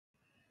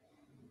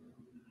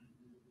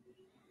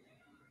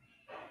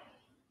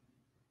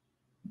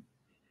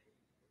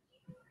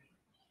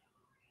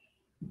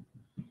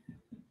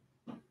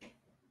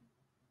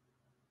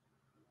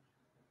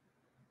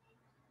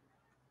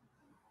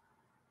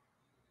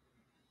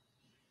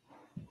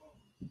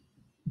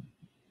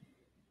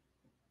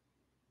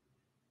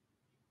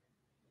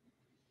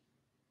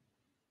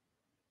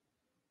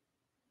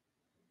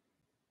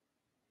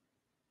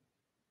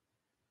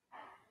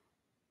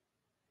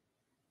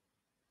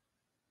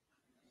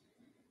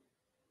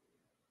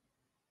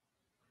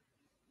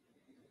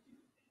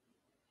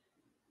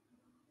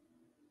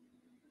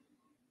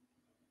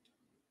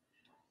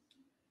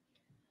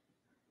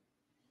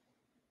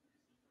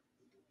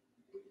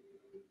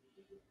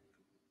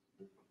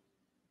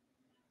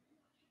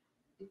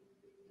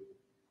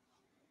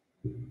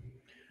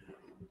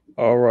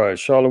All right,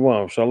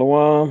 shalom,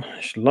 shalom,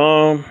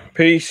 shalom,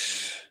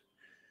 peace.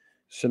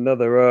 It's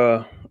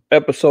another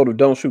episode of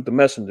Don't Shoot the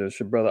Messenger. It's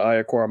your brother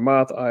Ayakar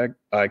Math,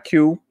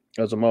 IQ,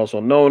 as I'm also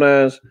known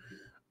as.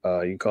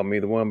 You can call me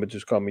either one, but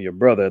just call me your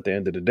brother at the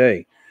end of the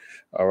day.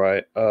 All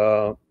right.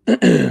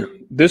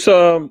 This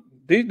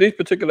these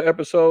particular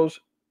episodes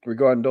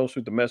regarding Don't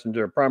Shoot the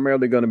Messenger are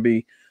primarily going to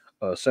be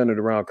centered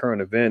around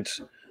current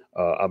events.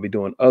 I'll be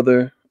doing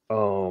other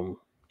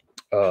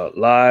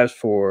lives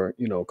for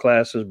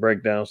classes,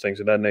 breakdowns, things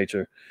of that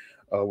nature,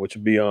 which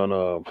will be on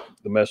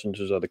the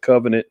Messengers of the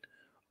Covenant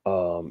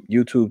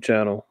YouTube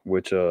channel.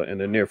 Which in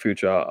the near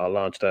future I'll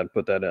launch that and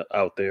put that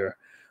out there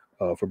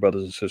for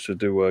brothers and sisters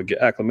to get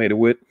acclimated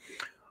with.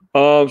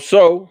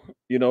 So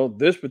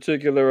this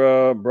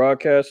particular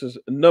broadcast is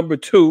number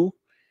two.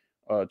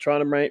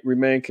 Trying to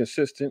remain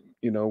consistent,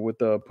 with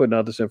putting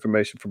out this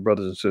information for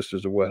brothers and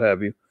sisters or what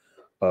have you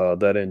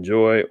that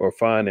enjoy or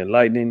find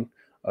enlightening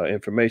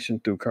information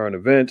through current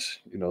events.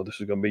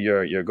 This is going to be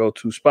your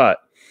go-to spot.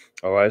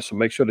 All right, so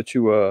make sure that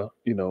you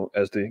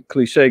as the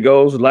cliche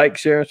goes, like,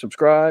 share, and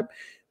subscribe.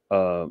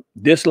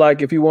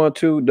 Dislike if you want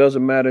to,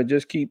 doesn't matter.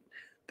 Just keep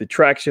the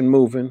traction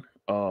moving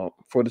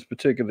for this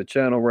particular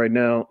channel right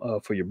now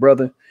for your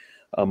brother.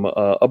 I'm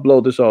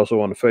upload this also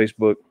on the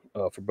Facebook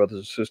for brothers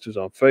and sisters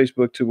on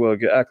Facebook to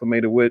get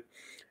acclimated with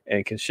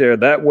and can share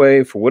that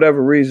way. For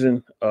whatever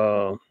reason,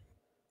 I'm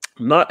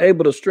not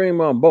able to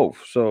stream on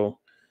both, so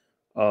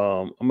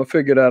I'm gonna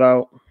figure that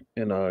out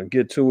and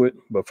get to it.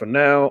 But for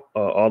now,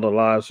 all the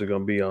lives are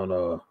gonna be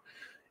on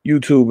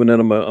YouTube, and then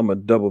I'm gonna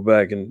double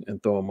back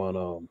and throw them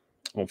on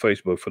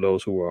Facebook for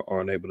those who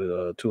aren't able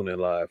to tune in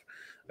live.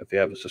 If you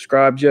haven't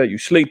subscribed yet, you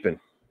sleeping.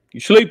 You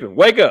sleeping.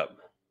 Wake up.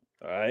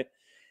 All right.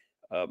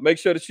 Make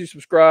sure that you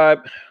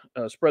subscribe.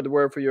 Spread the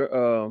word for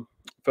your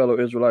fellow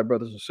Israelite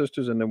brothers and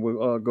sisters, and then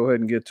we'll go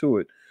ahead and get to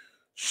it.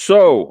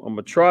 So I'm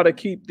gonna try to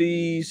keep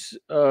these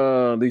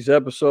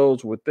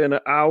episodes within an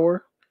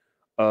hour.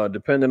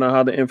 Depending on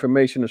how the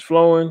information is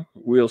flowing,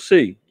 we'll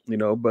see.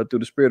 But through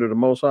the spirit of the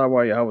Most High,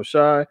 while Yahweh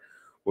Shai,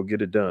 we'll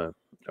get it done.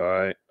 All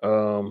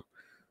right.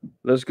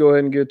 Let's go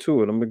ahead and get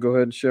to it. I'm gonna go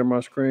ahead and share my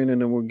screen,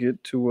 and then we'll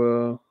get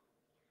to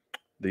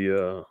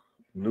the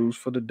news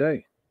for the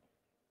day.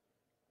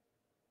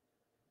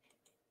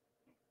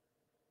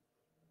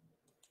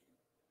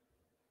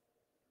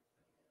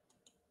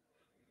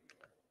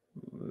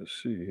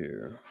 Let's see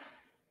here.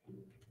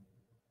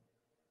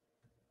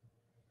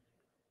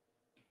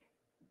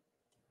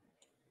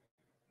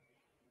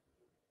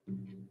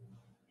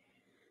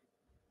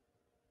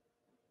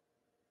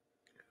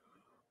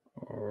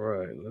 All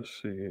right, let's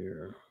see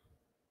here.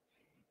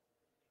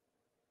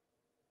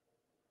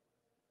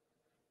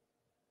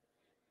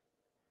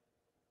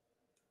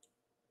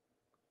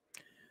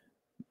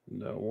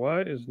 Now,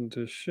 why isn't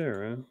this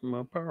sharing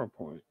my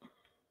PowerPoint?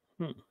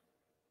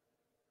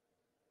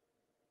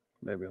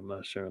 Maybe I'm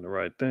not sharing the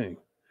right thing.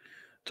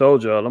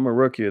 Told y'all I'm a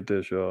rookie at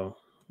this, y'all.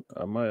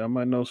 I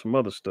might know some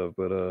other stuff,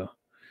 but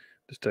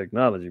this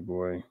technology,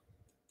 boy,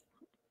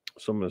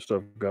 some of the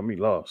stuff got me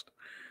lost.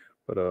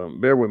 But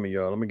bear with me,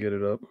 y'all. Let me get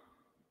it up.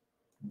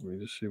 Let me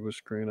just see what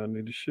screen I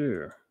need to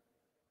share.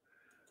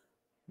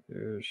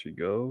 There she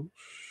goes.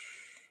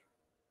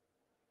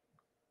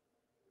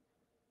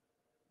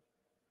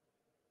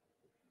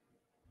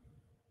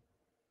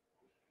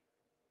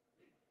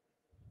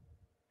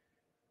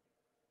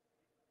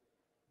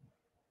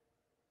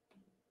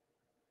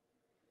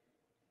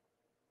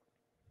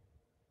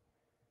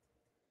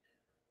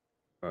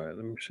 All right,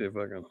 let me see if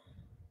I can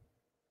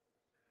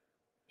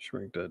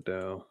shrink that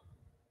down.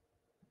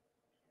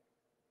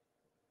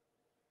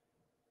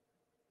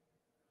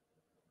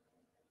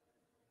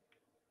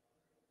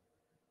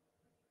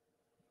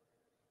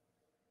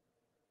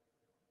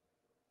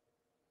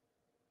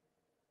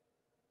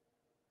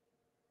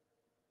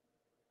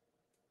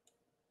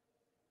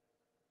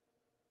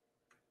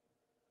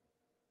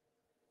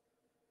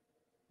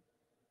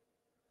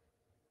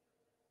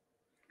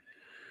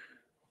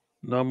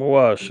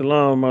 Namawa,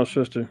 shalom, my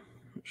sister.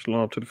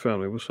 Shalom to the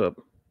family. What's up?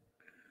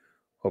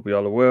 Hope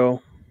y'all are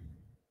well.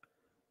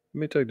 Let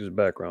me take this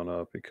background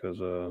off because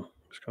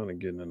it's kind of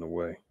getting in the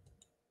way.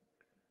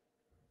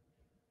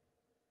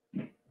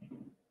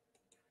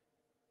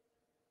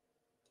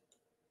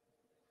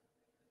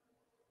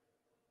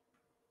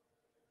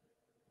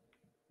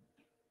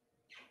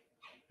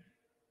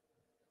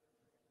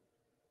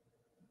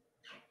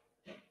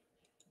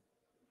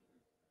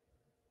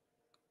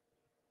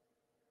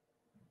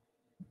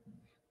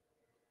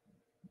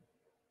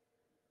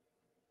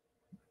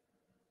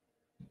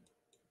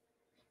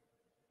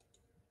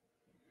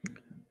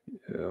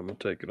 Yeah, I'm gonna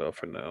take it off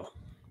for now.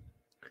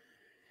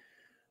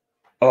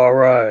 All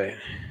right.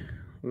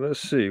 Let's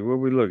see what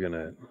we looking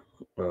at.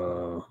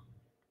 Let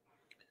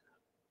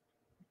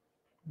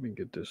me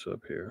get this up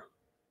here.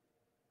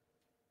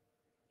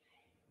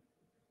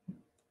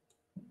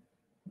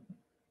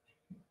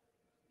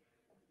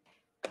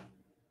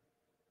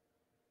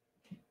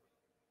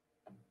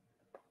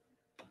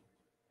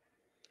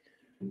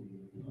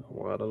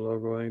 Why the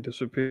logo ain't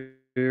disappear?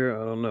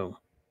 I don't know.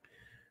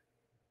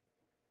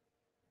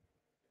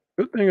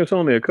 Good thing it's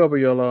only a couple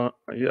y'all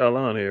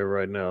on here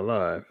right now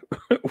live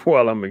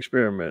while I'm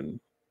experimenting.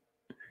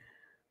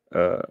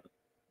 Uh,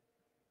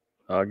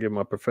 I'll get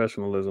my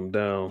professionalism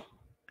down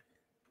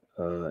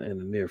in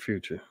the near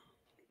future,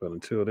 but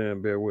until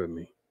then, bear with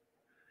me.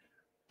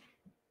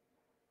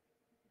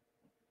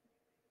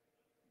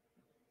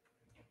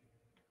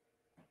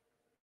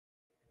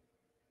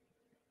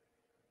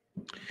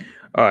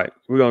 All right,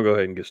 we're gonna go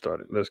ahead and get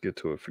started. Let's get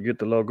to it. Forget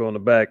the logo on the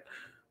back.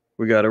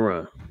 We got to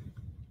run.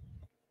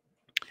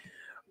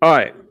 All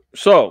right,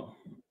 so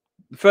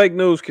the fake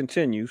news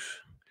continues.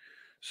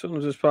 As soon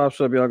as this pops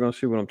up, y'all gonna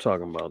see what I'm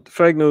talking about. The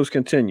fake news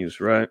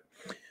continues, right?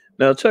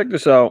 Now check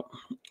this out.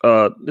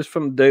 This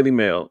from the Daily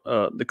Mail.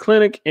 The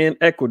clinic in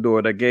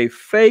Ecuador that gave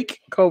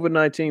fake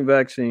COVID-19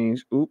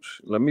 vaccines.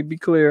 Oops, let me be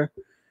clear.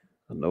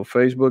 I know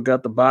Facebook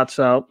got the bots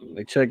out.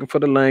 They checking for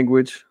the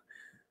language.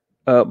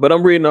 But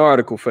I'm reading the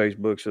article,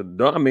 Facebook. So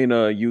don't, I mean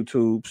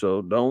YouTube.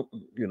 So don't,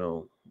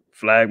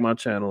 flag my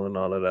channel and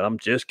all of that. I'm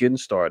just getting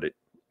started.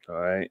 All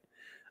right.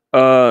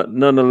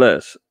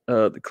 Nonetheless,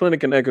 the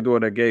clinic in Ecuador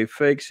that gave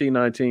fake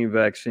C-19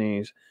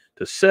 vaccines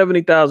to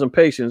 70,000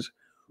 patients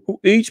who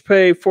each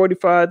paid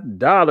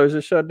 $45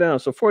 is shut down.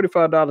 So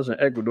 $45 in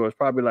Ecuador is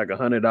probably like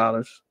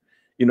 $100,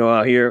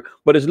 out here.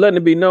 But it's letting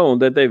it be known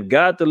that they've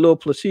got the little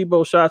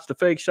placebo shots, the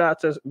fake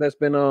shots that's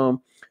been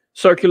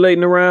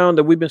circulating around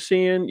that we've been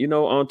seeing,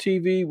 on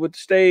TV with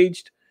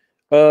staged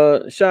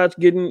shots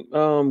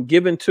getting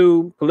given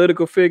to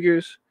political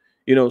figures,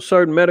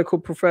 certain medical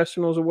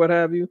professionals or what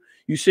have you.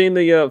 You've seen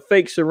the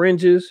fake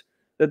syringes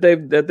that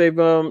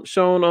they've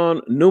shown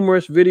on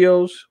numerous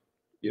videos.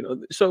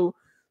 So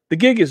the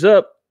gig is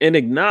up in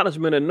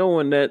acknowledgement of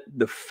knowing that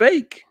the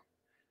fake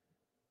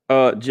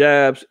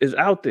jabs is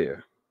out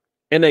there,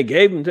 and they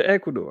gave them to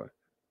Ecuador.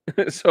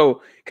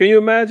 So can you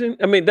imagine?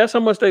 I mean, that's how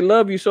much they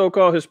love you,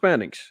 so-called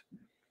Hispanics.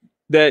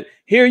 That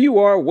here you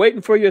are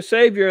waiting for your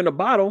savior in a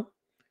bottle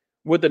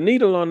with a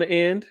needle on the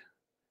end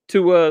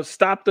to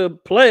stop the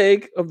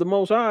plague of the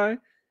Most High,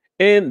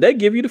 and they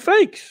give you the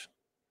fakes,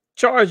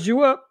 charge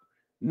you up.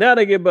 Now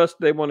they get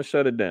busted. They want to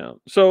shut it down.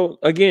 So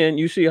again,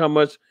 you see how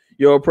much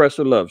your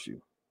oppressor loves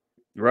you,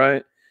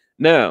 right?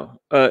 Now,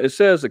 it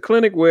says the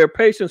clinic where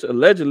patients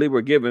allegedly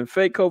were given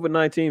fake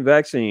COVID-19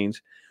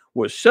 vaccines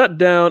was shut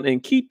down in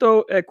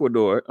Quito,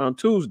 Ecuador on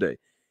Tuesday.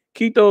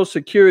 Quito's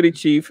security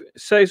chief,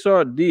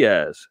 Cesar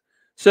Diaz,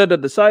 said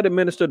that the site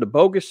administered the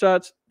bogus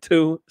shots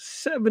to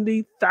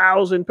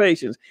 70,000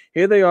 patients.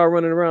 Here they are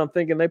running around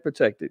thinking they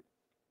protected.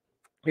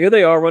 Here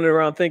they are running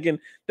around thinking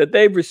that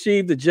they've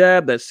received the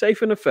jab that's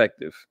safe and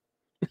effective,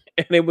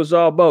 and it was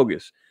all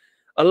bogus.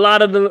 A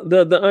lot of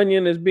the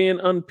onion is being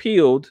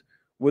unpeeled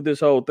with this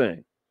whole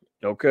thing.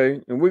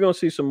 Okay, and we're gonna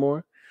see some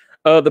more.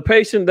 The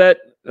patients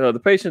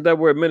that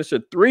were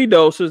administered 3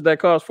 doses that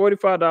cost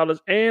 $45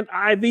 and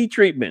IV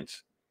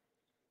treatments.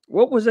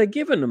 What was they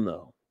giving them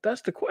though?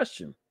 That's the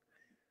question.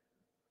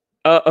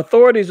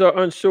 Authorities are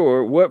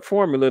unsure what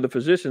formula the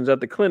physicians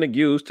at the clinic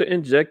used to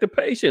inject the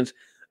patients.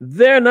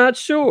 They're not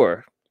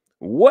sure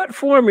what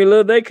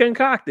formula they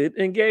concocted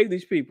and gave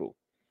these people.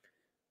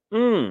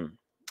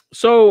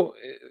 So,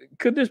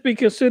 could this be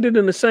considered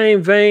in the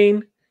same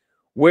vein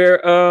where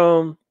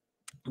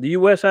the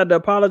U.S. had to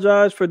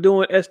apologize for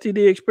doing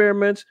STD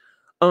experiments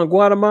on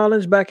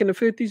Guatemalans back in the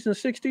 50s and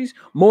 60s?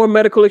 More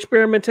medical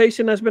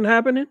experimentation that's been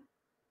happening?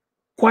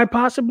 Quite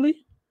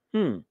possibly.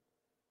 Who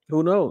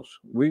knows?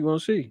 We're going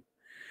to see.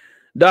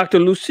 Dr.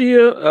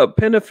 Lucia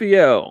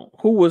Penafiel,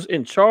 who was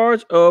in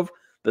charge of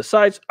the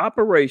site's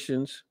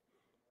operations,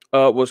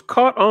 was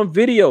caught on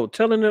video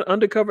telling an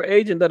undercover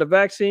agent that a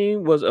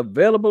vaccine was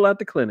available at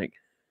the clinic.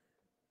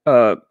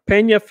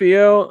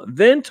 Penafiel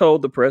then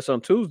told the press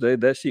on Tuesday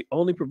that she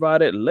only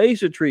provided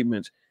laser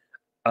treatments,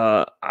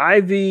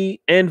 IV,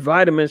 and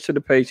vitamins to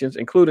the patients,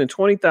 including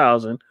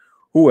 20,000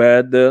 who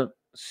had the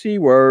C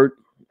word.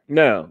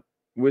 Now,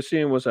 we're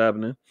seeing what's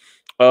happening.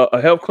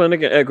 A health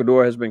clinic in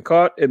Ecuador has been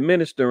caught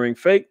administering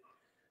fake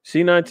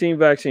C-19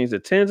 vaccines to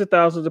tens of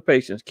thousands of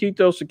patients.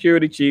 Quito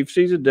security chief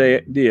Cesar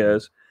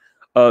Diaz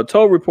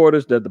told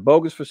reporters that the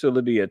bogus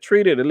facility had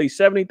treated at least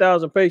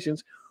 70,000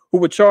 patients who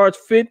were charged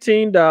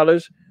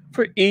 $15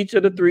 for each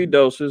of the 3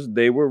 doses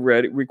they were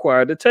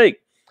required to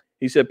take.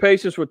 He said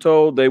patients were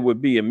told they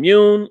would be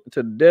immune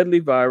to the deadly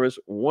virus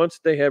once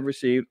they have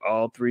received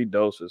all 3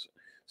 doses.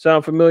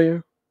 Sound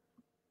familiar?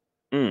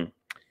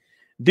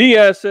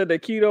 Diaz said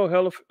that Quito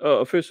health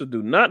officials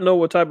do not know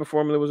what type of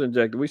formula was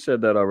injected. We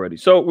said that already.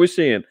 So we're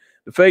seeing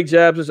the fake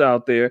jabs is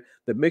out there.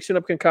 They're mixing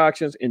up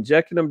concoctions,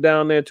 injecting them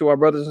down there to our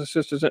brothers and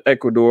sisters in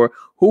Ecuador.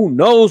 Who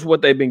knows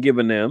what they've been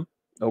giving them?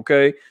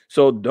 Okay,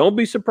 so don't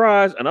be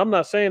surprised. And I'm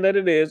not saying that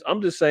it is.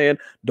 I'm just saying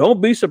don't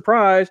be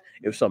surprised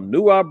if some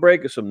new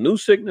outbreak or some new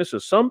sickness or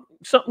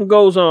something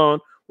goes on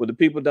with the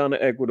people down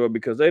in Ecuador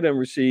because they didn't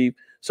receive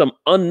some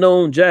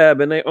unknown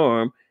jab in their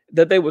arm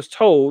that they was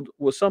told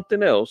was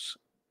something else.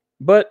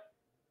 But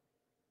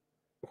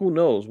who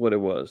knows what it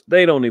was?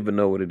 They don't even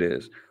know what it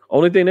is.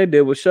 Only thing they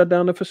did was shut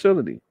down the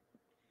facility.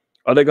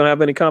 Are they going to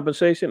have any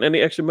compensation,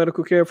 any extra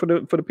medical care for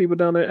the people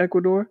down there in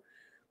Ecuador?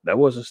 That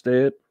wasn't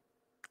said.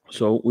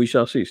 So we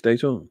shall see. Stay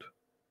tuned.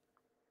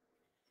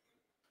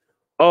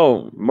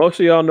 Oh, most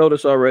of y'all know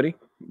this already,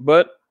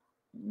 but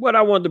what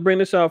I wanted to bring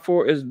this out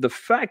for is the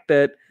fact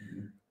that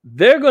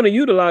they're going to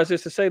utilize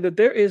this to say that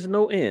there is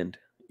no end.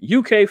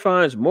 UK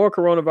finds more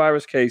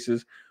coronavirus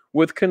cases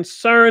with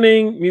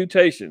concerning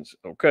mutations.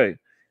 Okay.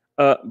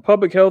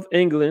 Public Health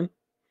England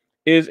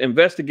is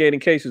investigating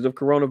cases of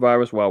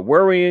coronavirus while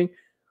worrying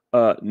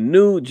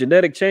new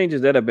genetic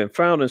changes that have been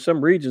found in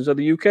some regions of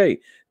the UK.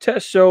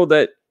 Tests show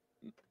that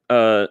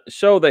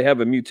they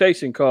have a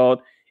mutation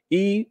called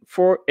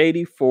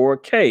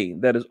E484K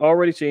that is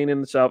already seen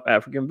in the South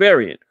African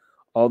variant.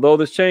 Although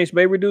this change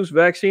may reduce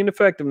vaccine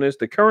effectiveness,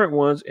 the current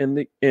ones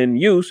in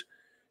use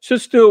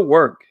should still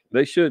work.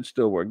 They should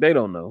still work. They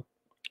don't know,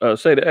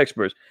 say the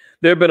experts.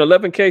 There have been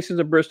 11 cases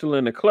in Bristol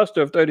and a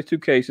cluster of 32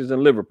 cases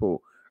in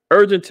Liverpool.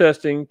 Urgent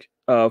testing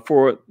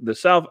for the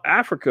South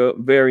Africa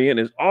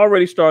variant is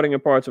already starting in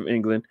parts of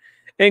England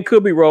and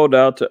could be rolled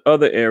out to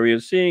other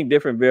areas, seeing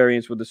different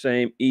variants with the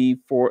same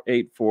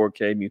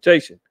E484K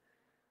mutation.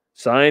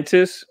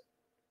 Scientists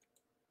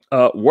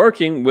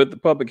working with the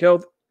Public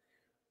Health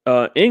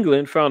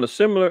England found a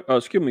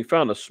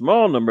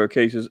small number of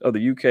cases of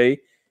the UK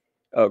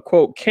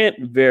quote Kent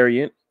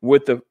variant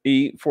with the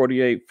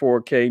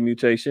E484K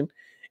mutation.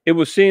 It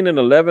was seen in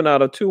 11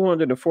 out of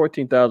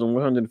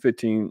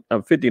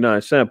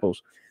 214,159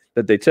 samples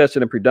that they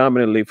tested, and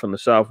predominantly from the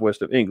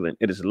southwest of England.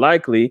 It is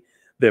likely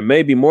there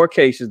may be more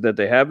cases that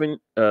they haven't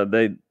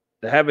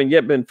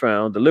yet been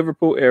found. The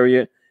Liverpool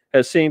area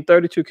has seen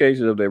 32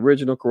 cases of the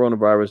original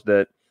coronavirus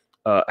that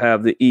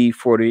have the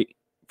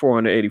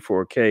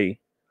E484K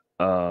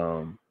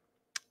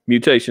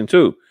mutation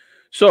too.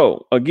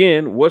 So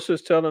again, what's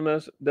this telling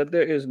us? That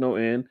there is no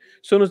end.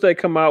 As soon as they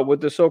come out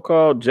with the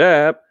so-called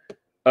jab,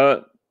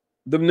 the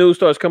news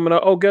starts coming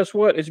out. Oh, guess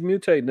what? It's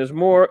mutating. There's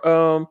more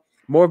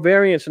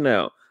variants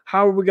now.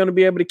 How are we going to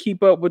be able to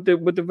keep up with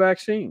the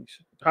vaccines?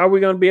 How are we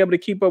going to be able to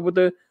keep up with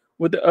the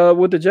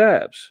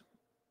jabs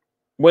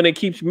when it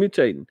keeps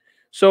mutating?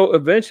 So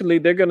eventually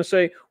they're going to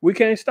say we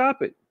can't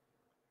stop it.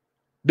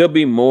 There'll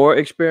be more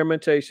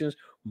experimentations,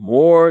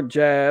 more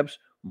jabs,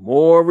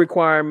 more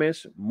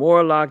requirements,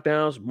 more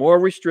lockdowns, more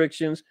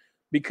restrictions,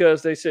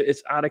 because they said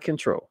it's out of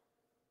control.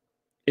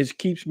 It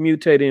keeps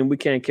mutating and we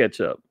can't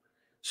catch up.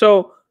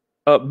 So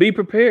be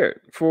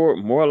prepared for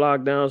more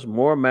lockdowns,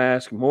 more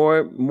masks,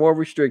 more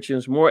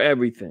restrictions, more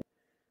everything.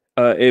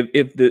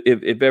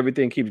 If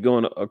everything keeps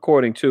going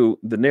according to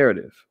the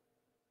narrative.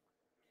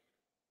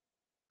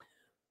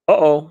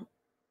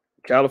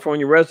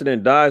 California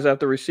resident dies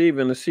after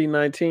receiving the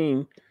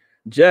C-19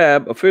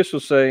 jab.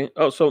 Officials say,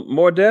 so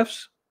more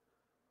deaths?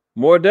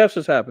 More deaths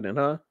is happening,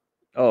 huh?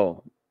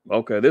 Oh,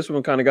 okay. This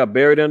one kind of got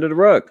buried under the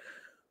rug.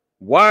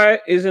 Why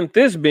isn't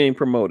this being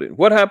promoted?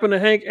 What happened to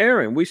Hank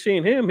Aaron? We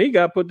seen him. He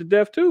got put to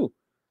death too.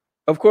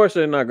 Of course,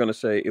 they're not going to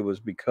say it was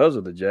because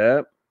of the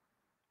jab.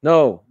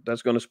 No,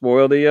 that's going to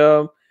spoil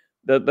the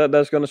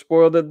that's going to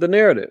spoil the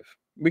narrative.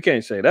 We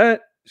can't say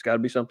that. It's got to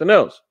be something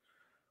else.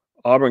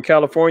 Auburn,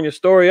 California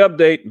story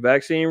update.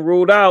 Vaccine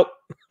ruled out.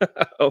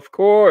 Of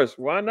course.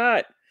 Why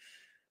not?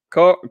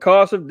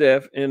 Cause of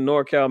death in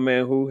NorCal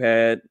man who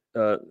had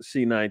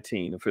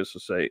C-19,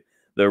 officials say.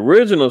 The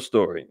original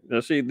story,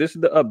 now see, this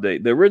is the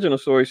update. The original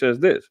story says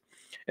this.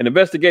 An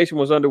investigation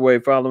was underway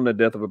following the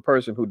death of a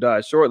person who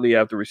died shortly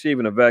after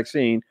receiving a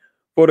vaccine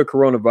for the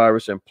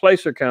coronavirus in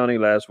Placer County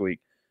last week.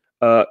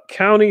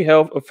 County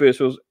health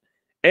officials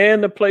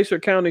and the Placer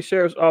County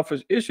Sheriff's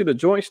Office issued a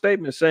joint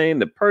statement saying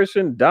the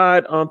person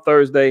died on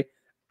Thursday,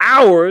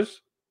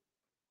 hours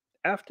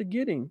after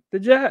getting the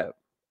jab.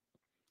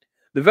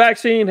 The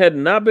vaccine had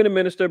not been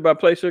administered by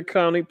Placer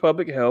County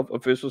Public Health,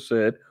 officials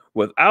said,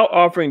 without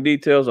offering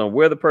details on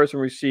where the person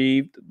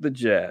received the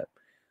jab.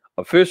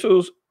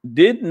 Officials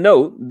did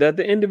note that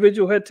the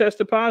individual had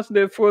tested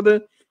positive for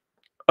the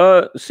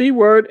C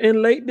word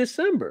in late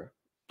December.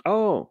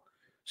 Oh,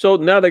 so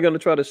now they're going to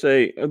try to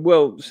say,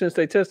 well, since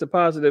they tested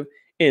positive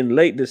in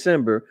late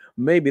December,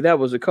 maybe that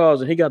was the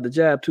cause and he got the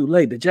jab too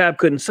late. The jab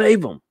couldn't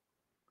save him.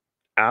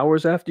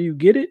 Hours after you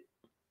get it?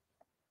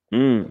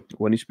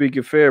 When he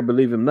speaketh fair,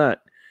 believe him not.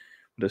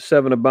 The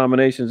 7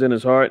 abominations in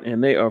his heart,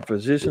 and they are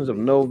physicians of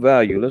no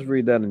value. Let's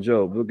read that in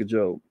Job. Look at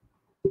Job.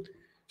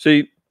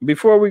 See,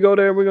 before we go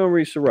there, we're going to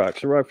read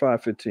Sirach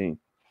 5:15.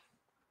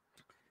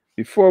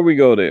 Before we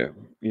go there,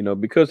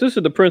 because this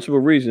is the principal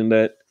reason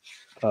that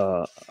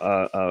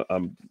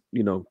I'm,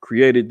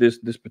 created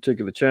this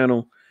particular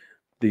channel,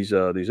 these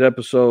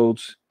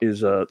episodes, is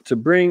to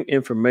bring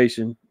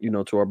information,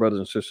 to our brothers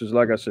and sisters.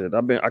 Like I said,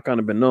 I kind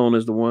of been known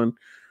as the one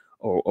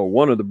or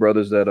one of the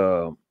brothers that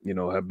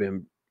have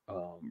been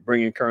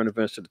bringing current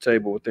events to the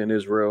table within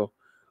Israel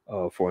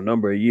for a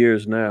number of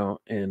years now,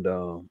 and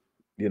a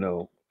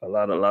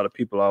lot of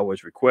people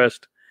always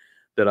request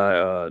that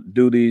I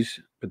do these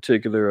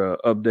particular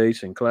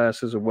updates and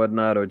classes or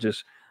whatnot, or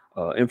just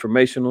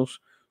informationals.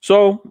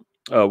 So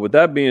with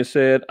that being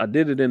said, I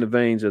did it in the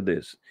veins of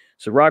this.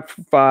 Sirach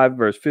 5,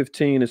 verse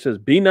 15, it says,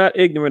 be not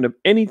ignorant of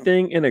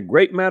anything in a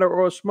great matter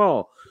or a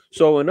small.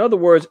 So in other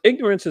words,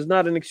 ignorance is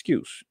not an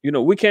excuse.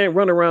 We can't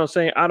run around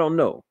saying, I don't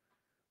know.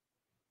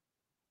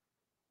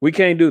 We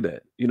can't do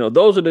that.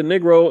 Those are the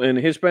Negro and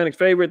Hispanic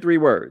favorite 3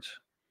 words.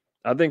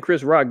 I think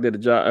Chris Rock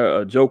did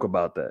a joke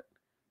about that.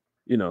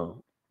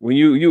 When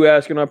you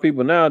asking our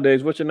people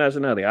nowadays, what's your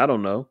nationality? I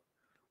don't know.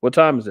 What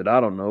time is it?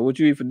 I don't know. What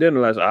you eat for dinner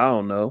last? I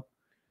don't know.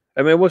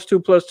 I mean, what's 2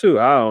 plus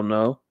 2? I don't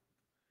know.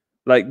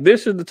 Like,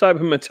 this is the type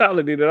of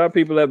mentality that our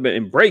people have been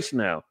embraced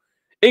now.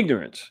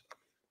 Ignorance.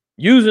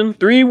 Using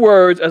 3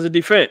 words as a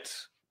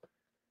defense.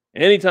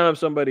 Anytime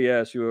somebody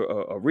asks you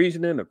a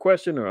reasoning, a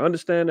question, or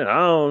understanding, I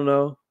don't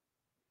know.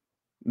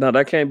 No,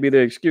 that can't be the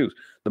excuse.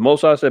 The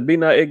Most High said, be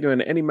not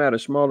ignorant in any matter,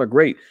 small or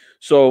great.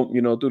 So,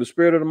 through the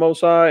spirit of the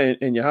Most High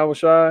and Yahweh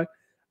Shai,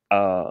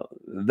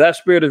 that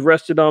spirit has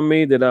rested on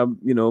me that I've,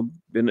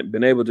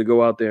 been able to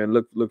go out there and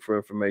look for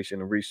information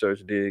and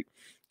research, dig,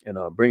 and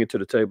bring it to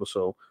the table.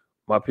 So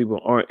my people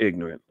aren't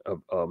ignorant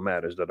of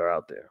matters that are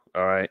out there.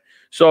 All right.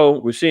 So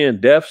we're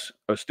seeing deaths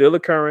are still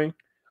occurring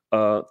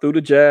through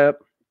the jab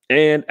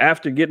and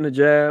after getting the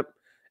jab.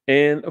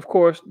 And of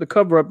course, the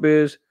cover up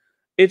is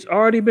it's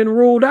already been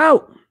ruled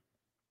out.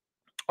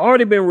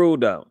 Already been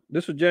ruled out.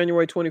 This was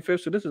January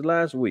 25th. So this is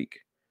last week.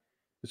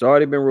 It's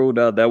already been ruled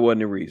out. That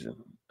wasn't the reason.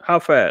 How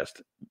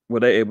fast were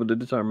they able to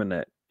determine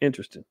that?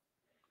 Interesting.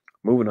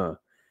 Moving on.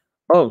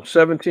 Oh,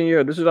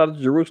 17-year. This is out of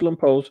the Jerusalem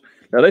Post.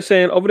 Now they're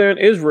saying over there in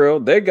Israel,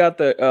 they got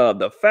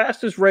the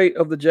fastest rate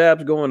of the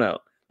jabs going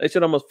out. They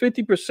said almost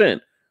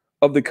 50%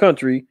 of the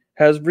country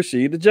has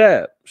received the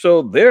jab.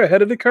 So they're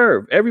ahead of the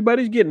curve.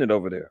 Everybody's getting it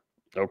over there.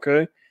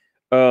 Okay.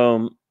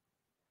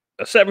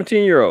 A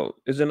 17-year-old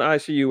is in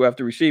ICU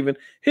after receiving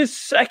his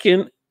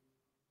 2nd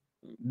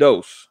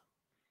dose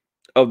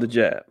of the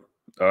jab.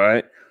 All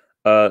right.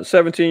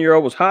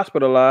 17-year-old was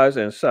hospitalized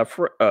in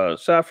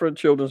Safra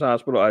Children's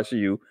Hospital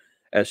ICU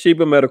at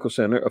Sheba Medical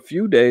Center a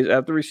few days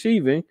after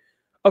receiving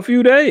a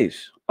few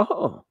days.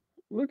 Oh,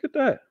 look at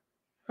that.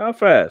 How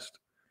fast.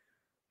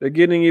 They're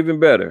getting even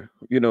better.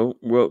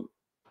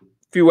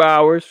 Few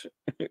hours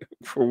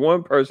for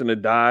one person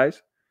that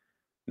dies.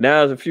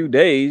 Now it's a few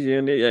days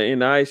in the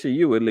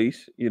ICU at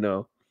least.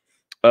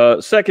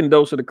 2nd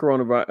dose of the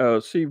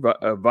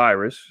coronavirus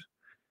virus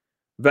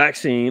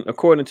vaccine,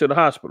 according to the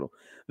hospital.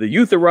 The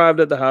youth arrived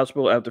at the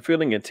hospital after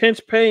feeling intense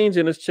pains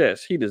in his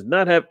chest. He does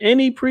not have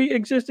any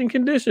pre-existing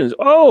conditions.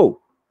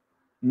 Oh,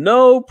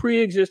 no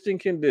pre-existing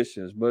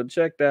conditions. But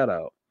check that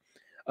out.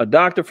 A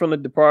doctor from the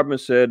department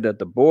said that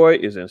the boy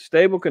is in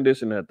stable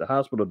condition and that the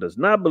hospital does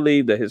not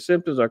believe that his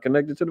symptoms are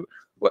connected to the...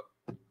 What?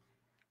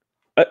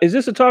 Is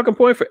this a talking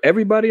point for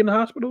everybody in the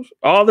hospitals?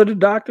 All of the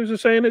doctors are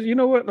saying this? You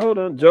know what? Hold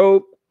on.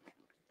 Job.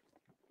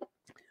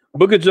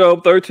 Book of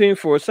Job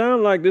 13:4.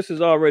 Sound like this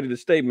is already the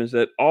statements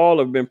that all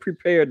have been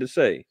prepared to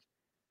say.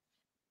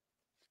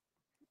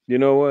 You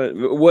know what?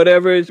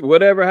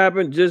 Whatever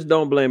happened, just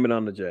don't blame it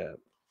on the jab.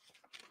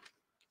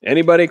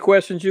 Anybody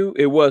questions you,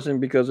 it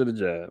wasn't because of the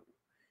jab.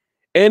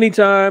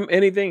 Anytime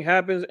anything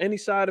happens, any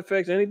side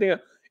effects, anything,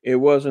 it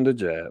wasn't the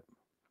jab.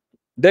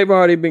 They've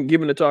already been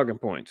given the talking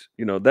points.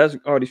 That's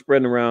already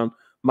spreading around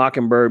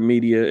Mockingbird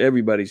media.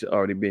 Everybody's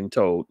already been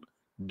told,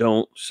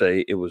 don't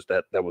say it was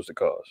that was the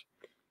cause.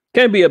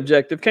 Can't be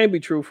objective, can't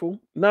be truthful.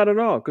 Not at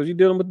all, because you're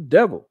dealing with the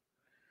devil.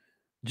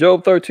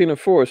 Job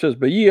 13:4 says,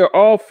 but ye are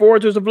all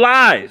forgers of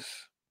lies.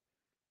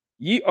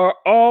 Ye are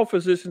all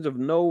physicians of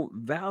no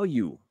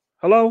value.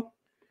 Hello?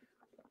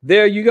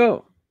 There you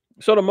go.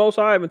 So the Most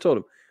High even told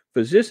him,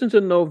 physicians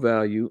of no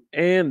value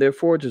and they're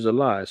forgers of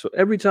lies. So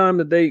every time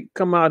that they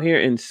come out here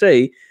and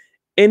say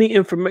any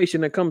information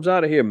that comes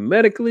out of here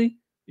medically,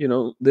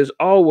 there's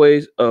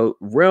always a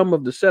realm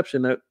of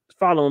deception that's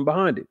following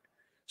behind it.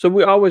 So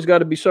we always got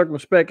to be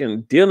circumspect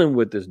in dealing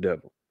with this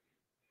devil.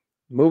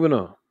 Moving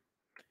on.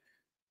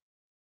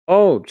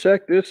 Oh,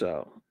 check this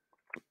out.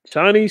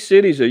 Chinese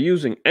cities are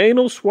using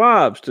anal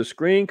swabs to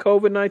screen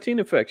COVID-19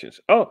 infections.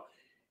 Oh,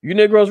 you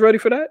Negroes ready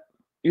for that?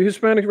 You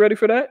Hispanics ready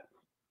for that?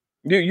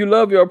 You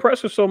love your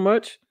oppressor so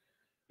much.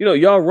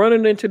 Y'all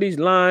running into these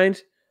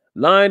lines,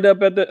 lined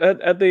up at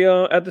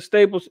the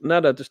Staples,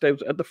 not at the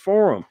Staples, at the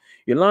Forum.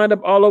 You're lined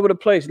up all over the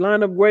place,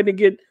 lined up waiting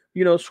to get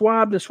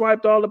swabbed and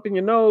swiped all up in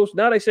your nose.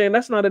 Now they're saying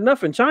that's not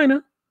enough in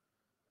China.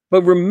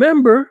 But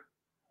remember,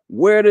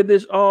 where did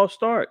this all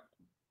start?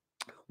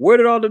 Where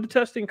did all of the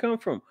testing come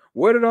from?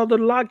 Where did all the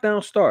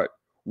lockdowns start?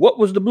 What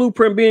was the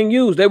blueprint being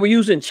used? They were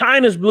using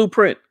China's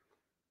blueprint.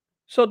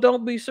 So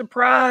don't be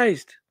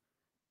surprised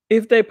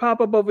if they pop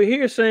up over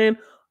here saying,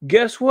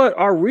 guess what?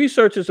 Our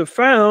researchers have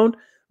found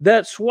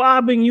that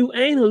swabbing you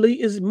anally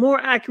is more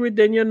accurate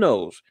than your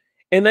nose.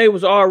 And they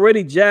was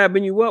already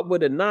jabbing you up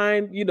with a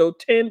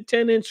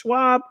 10-inch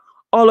swab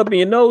all up in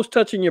your nose,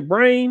 touching your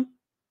brain.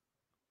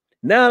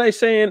 Now they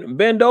saying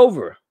bend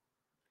over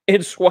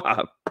and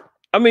swab.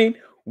 I mean,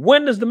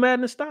 when does the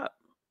madness stop?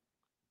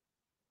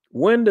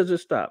 When does it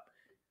stop?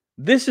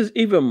 This is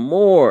even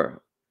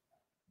more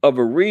of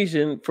a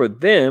reason for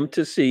them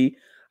to see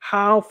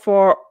how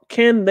far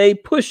can they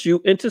push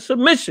you into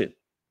submission.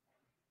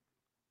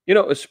 You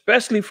know,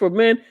 especially for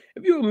men.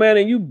 If you're a man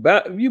and you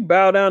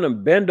bow down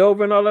and bend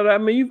over and all of that, I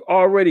mean, you've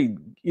already,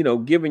 you know,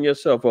 given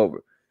yourself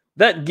over.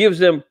 That gives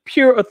them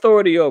pure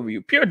authority over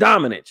you, pure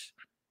dominance.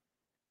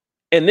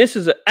 And this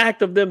is an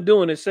act of them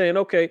doing it, saying,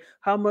 okay,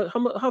 how much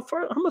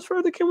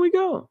further can we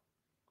go?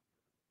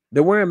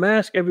 They're wearing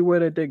masks everywhere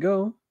that they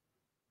go.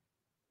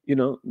 You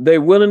know,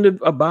 they're willing to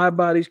abide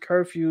by these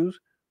curfews.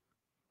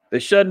 They're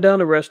shutting down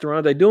the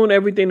restaurant. They're doing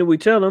everything that we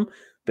tell them.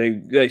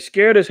 They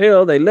scared as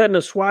hell. They letting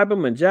us swipe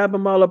them and jab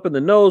them all up in the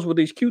nose with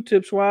these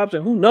Q-tip swabs.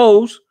 And who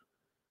knows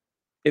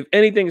if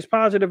anything is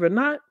positive or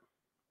not.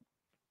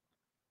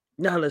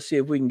 Now let's see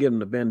if we can get them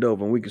to bend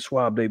over and we can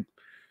swab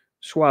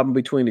them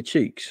between the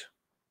cheeks.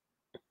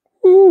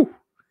 Woo.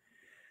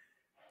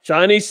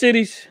 Chinese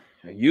cities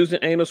are using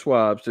anal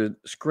swabs to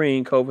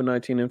screen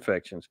COVID-19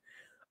 infections.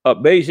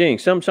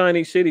 Beijing, some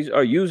Chinese cities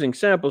are using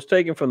samples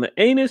taken from the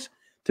anus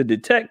to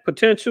detect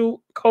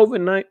potential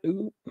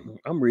COVID-19.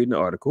 I'm reading the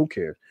article. Who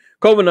cares?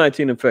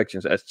 COVID-19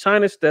 infections as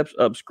China steps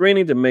up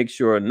screening to make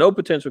sure no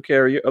potential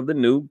carrier of the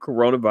new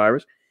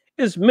coronavirus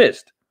is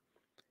missed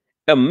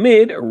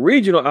amid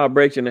regional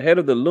outbreaks and ahead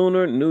of the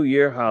Lunar New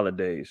Year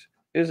holidays.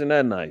 Isn't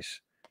that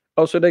nice?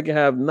 Oh, so they can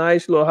have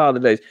nice little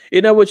holidays.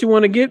 Isn't that what you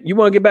want to get? You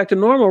want to get back to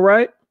normal,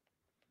 right?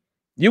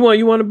 You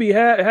want to be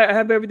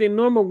have everything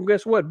normal.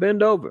 Guess what?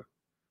 Bend over.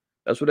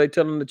 That's what they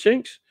telling the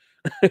Chinks.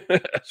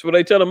 That's what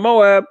they telling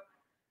Moab.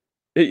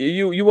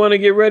 You want to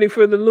get ready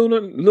for the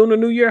Lunar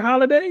New Year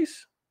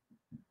holidays?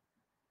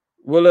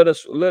 Well, let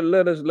us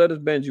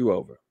bend you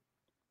over.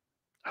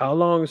 How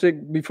long is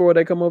it before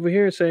they come over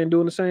here saying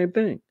doing the same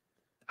thing?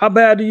 How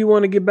bad do you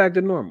want to get back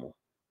to normal?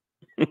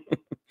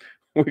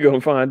 We're gonna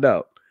find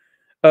out.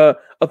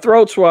 A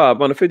throat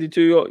swab on a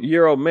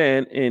 52-year-old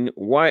man in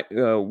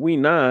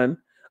Weinan,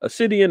 a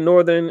city in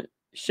northern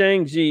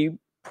Shaanxi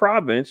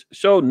province,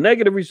 showed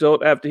negative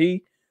result after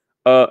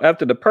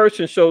the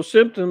person showed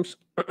symptoms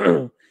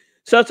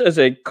such as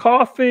a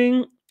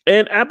coughing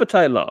and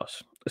appetite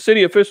loss. The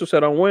city official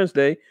said on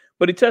Wednesday,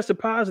 but he tested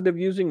positive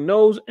using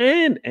nose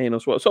and anal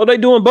swab. So they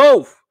doing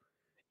both.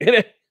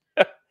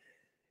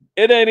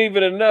 It ain't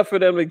even enough for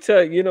them to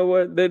tell you. You know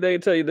what? They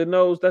tell you the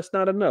nose, that's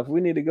not enough.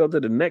 We need to go to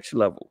the next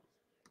level.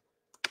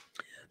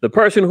 The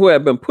person who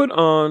had been put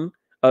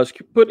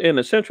in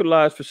a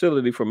centralized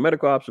facility for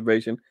medical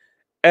observation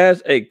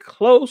as a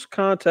close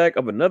contact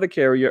of another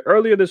carrier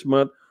earlier this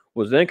month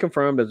was then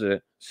confirmed as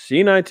a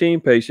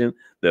C-19 patient,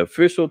 the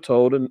official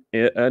told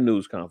a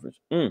news conference.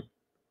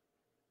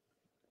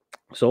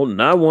 So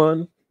not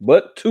one,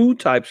 but two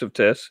types of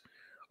tests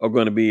are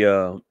going to be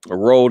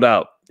rolled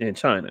out in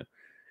China.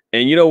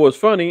 And you know what's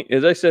funny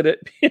is they said that,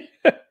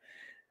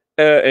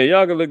 and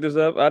y'all can look this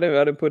up. I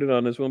didn't put it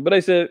on this one, but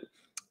they said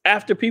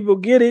after people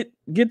get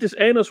this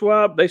anal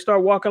swab, they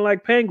start walking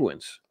like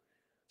penguins.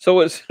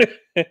 So it's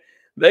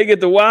they get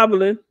to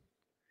wobbling.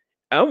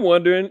 I'm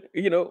wondering,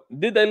 you know,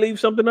 did they leave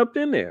something up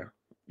in there?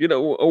 You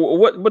know,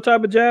 what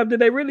type of jab did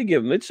they really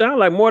give them? It sounded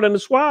like more than a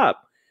swab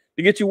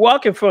to get you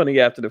walking funny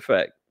after the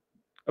fact.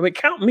 I mean,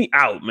 count me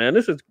out, man.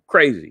 This is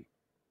crazy.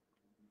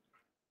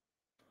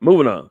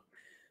 Moving on.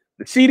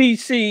 The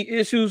CDC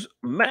issues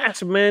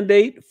mask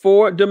mandate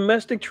for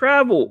domestic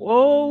travel.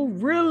 Oh,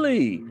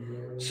 really?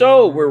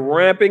 So we're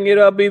ramping it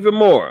up even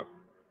more.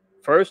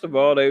 First of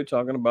all, they were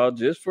talking about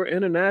just for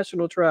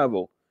international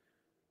travel.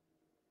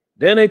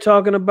 Then they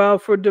talking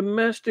about for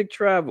domestic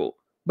travel.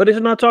 But it's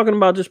not talking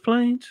about just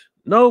planes.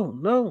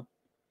 No.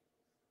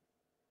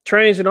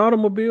 Trains and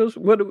automobiles.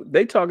 What are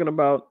they talking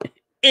about?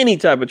 Any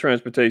type of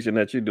transportation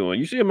that you're doing.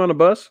 You see them on a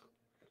bus,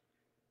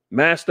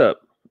 masked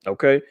up.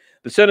 Okay.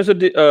 The Centers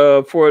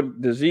for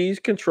Disease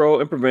Control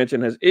and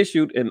Prevention has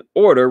issued an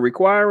order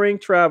requiring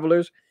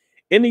travelers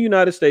in the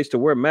United States to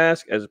wear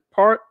masks as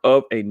part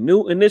of a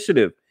new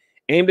initiative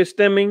aimed at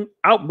stemming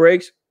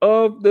outbreaks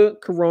of the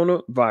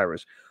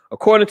coronavirus.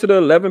 According to the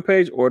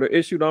 11-page order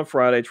issued on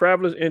Friday,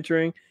 travelers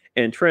entering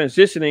and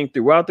transitioning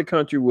throughout the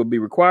country will be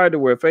required to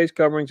wear face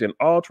coverings in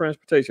all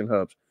transportation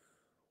hubs,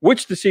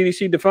 which the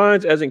CDC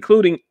defines as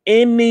including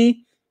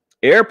any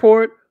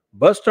airport,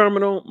 bus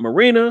terminal,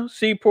 marina,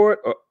 seaport,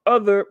 or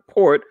other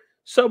port,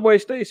 subway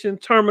station,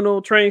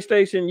 terminal, train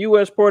station,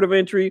 U.S. port of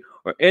entry,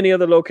 or any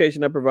other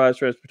location that provides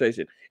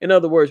transportation. In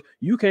other words,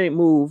 you can't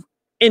move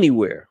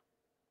anywhere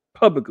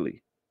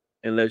publicly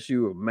unless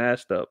you are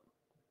masked up.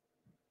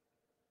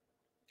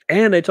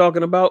 And they're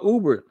talking about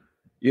Uber,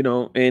 you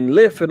know, and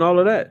Lyft and all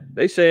of that.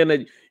 They saying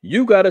that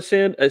you got to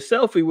send a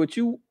selfie with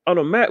you on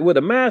with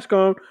a mask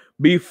on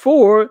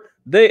before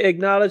they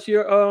acknowledge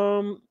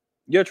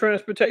your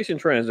transportation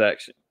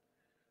transaction.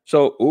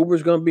 So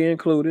Uber's going to be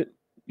included,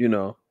 you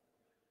know,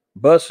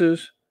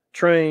 buses,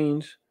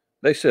 trains.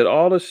 They said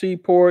all the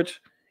seaports,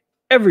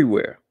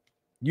 everywhere.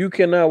 You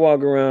cannot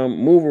walk around,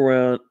 move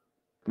around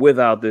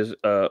without this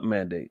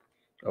mandate.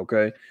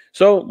 Okay.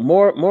 So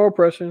more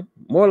oppression,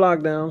 more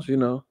lockdowns, you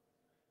know.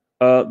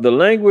 The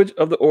language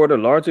of the order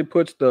largely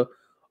puts the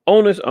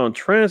onus on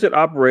transit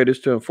operators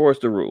to enforce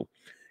the rule.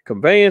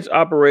 Conveyance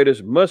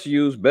operators must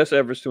use best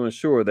efforts to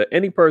ensure that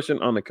any person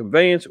on the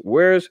conveyance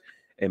wears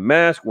a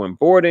mask when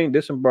boarding,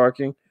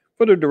 disembarking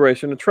for the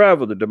duration of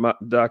travel, the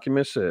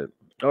document said.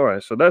 All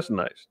right, so that's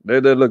nice.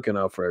 They're looking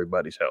out for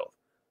everybody's health.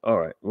 All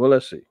right, well,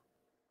 let's see.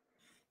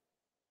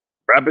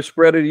 Rapid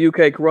spread of the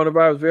UK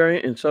coronavirus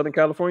variant in Southern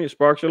California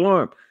sparks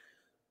alarm.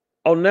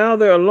 Oh, now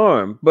they're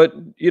alarmed. But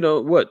you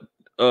know what?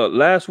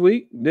 Last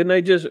week, didn't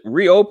they just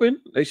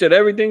reopen? They said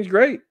everything's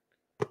great.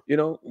 You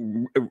know,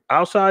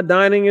 outside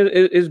dining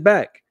is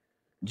back.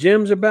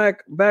 Gyms are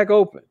back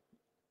open.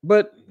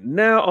 But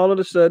now all of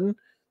a sudden,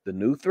 the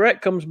new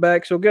threat comes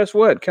back. So guess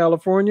what,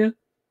 California?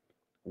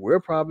 We're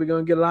probably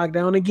going to get locked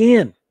down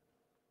again.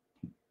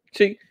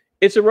 See,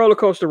 it's a roller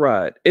coaster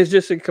ride. It's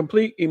just a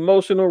complete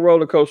emotional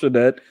roller coaster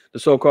that the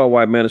so-called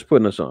white man is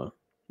putting us on.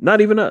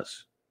 Not even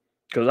us,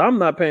 because I'm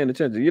not paying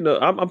attention. You know,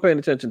 I'm paying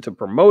attention to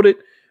promote it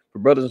for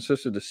brothers and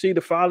sisters to see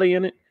the folly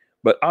in it.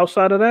 But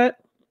outside of that,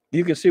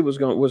 you can see what's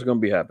going to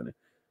be happening.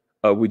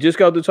 We just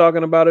got to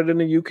talking about it in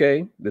the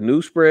UK, the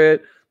new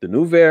spread, the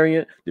new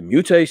variant, the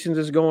mutations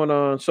is going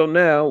on. So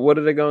now what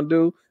are they going to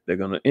do? They're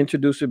going to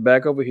introduce it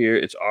back over here.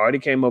 It's already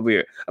came over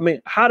here. I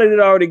mean, how did it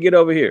already get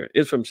over here?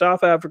 It's from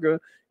South Africa,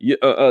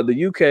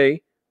 the UK.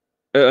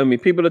 I mean,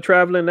 people are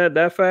traveling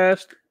that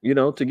fast, you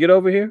know, to get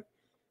over here.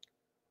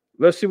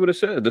 Let's see what it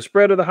says. The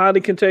spread of the highly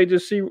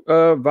contagious C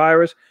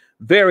virus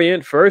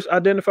variant first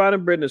identified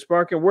in Britain is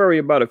sparking worry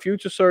about a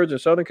future surge in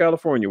Southern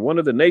California, one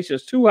of the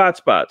nation's 2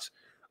 hotspots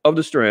of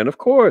the strand. Of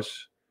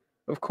course,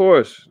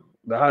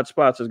 the hot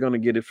spots is going to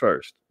get it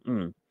first.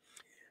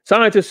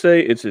 Scientists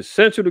say it's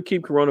essential to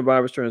keep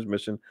coronavirus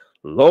transmission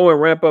low and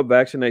ramp up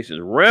vaccinations.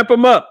 Ramp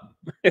them up.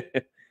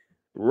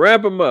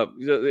 Ramp them up.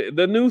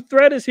 The new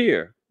threat is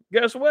here.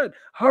 Guess what?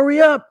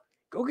 Hurry up.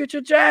 Go get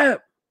your jab.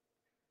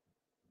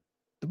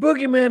 The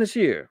boogeyman is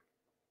here.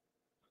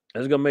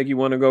 That's going to make you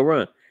want to go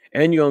run.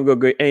 And you're going to go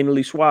get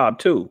anally swabbed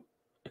too.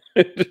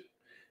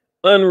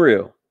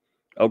 Unreal.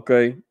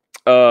 Okay.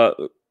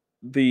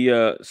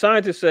 The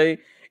scientists say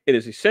it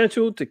is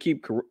essential to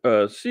keep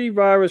C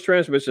virus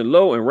transmission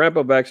low and ramp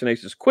up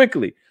vaccinations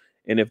quickly.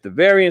 And if the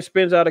variant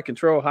spins out of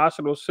control,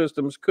 hospital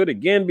systems could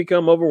again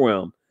become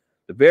overwhelmed.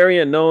 The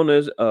variant known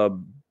as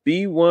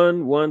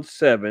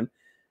B117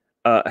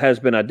 has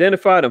been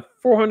identified in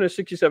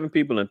 467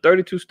 people in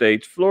 32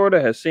 states.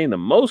 Florida has seen the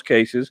most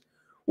cases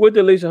with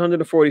at least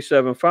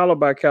 147, followed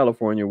by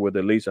California with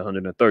at least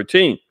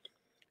 113.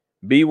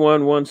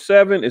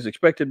 B117 is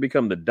expected to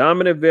become the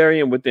dominant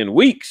variant within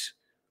weeks.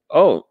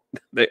 Oh,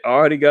 they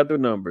already got the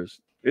numbers.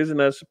 Isn't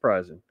that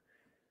surprising?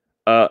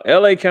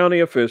 LA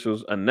County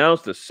officials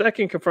announced the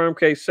second confirmed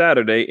case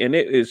Saturday, and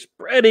it is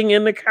spreading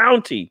in the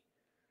county.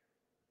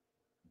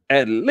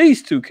 At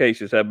least 2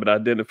 cases have been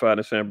identified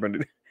in San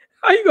Bernardino.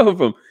 How you go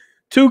from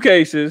 2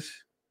 cases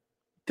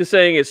to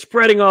saying it's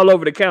spreading all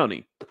over the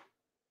county?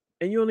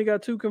 And you only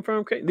got 2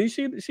 confirmed cases. Do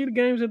you see the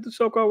games that the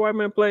so-called white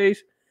man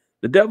plays?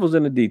 The devil's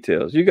in the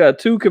details. You got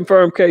 2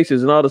 confirmed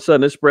cases, and all of a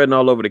sudden it's spreading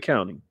all over the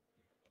county.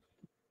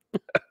 The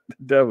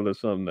devil is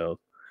something else.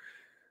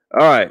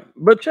 All right.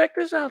 But check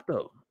this out,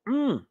 though.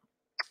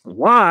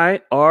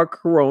 Why are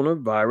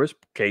coronavirus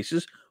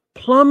cases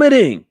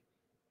plummeting?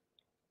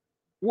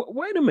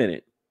 Wait a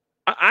minute.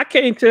 I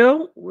can't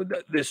tell.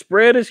 The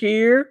spread is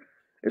here.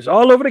 It's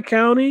all over the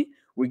county.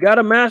 We got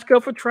to mask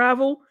up for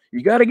travel.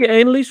 You got to get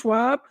anally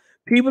swabbed.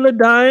 People are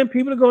dying.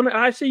 People are going to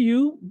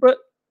ICU. But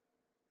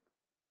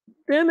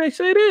then they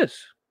say this.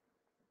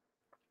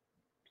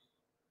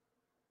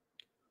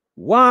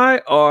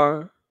 Why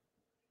are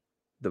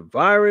the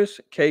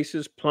virus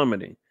cases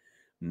plummeting?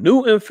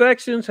 New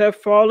infections have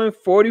fallen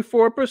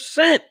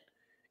 44%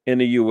 in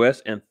the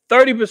U.S. and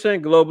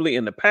 30% globally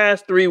in the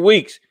past 3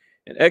 weeks.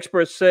 And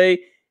experts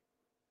say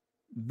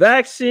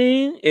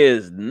vaccine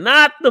is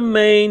not the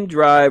main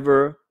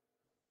driver,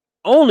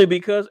 only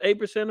because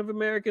 8% of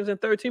Americans and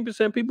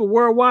 13% people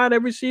worldwide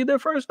have received their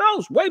first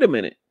dose. Wait a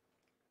minute.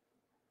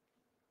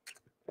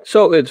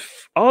 So it's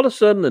all of a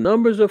sudden the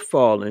numbers are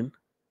falling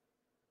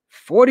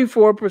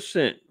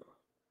 44%,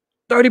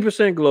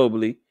 30%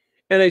 globally.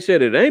 And they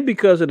said it ain't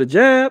because of the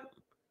jab.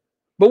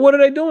 But what are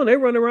they doing? They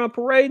run around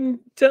parading,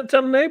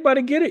 telling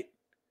everybody, get it.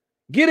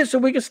 Get it so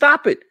we can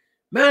stop it.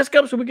 Mask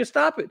up so we can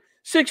stop it.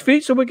 6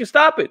 feet so we can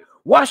stop it.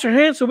 Wash your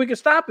hands so we can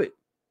stop it.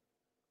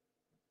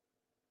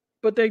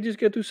 But they just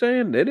get through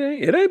saying it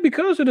ain't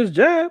because of this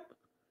jab.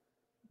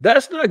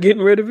 That's not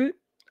getting rid of it.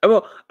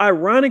 Well,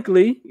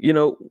 ironically, you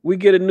know, we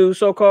get a new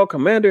so-called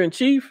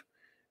commander-in-chief,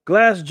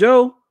 Glass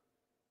Joe.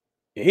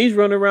 He's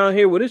running around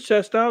here with his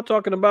chest out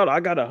talking about, I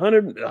got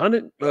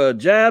 100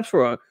 jabs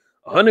for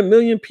 100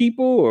 million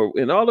people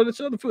and all of this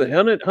other food.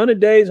 100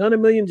 days,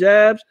 100 million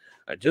jabs.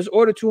 I just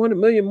ordered 200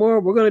 million more.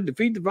 We're going to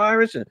defeat the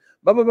virus and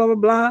blah, blah, blah, blah,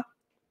 blah.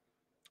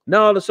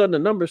 Now, all of a sudden, the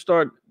numbers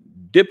start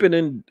dipping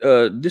and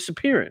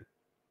disappearing.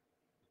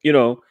 You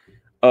know,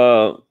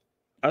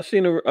 I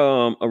seen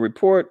a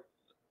report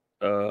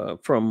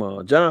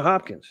from John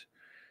Hopkins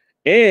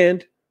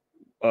and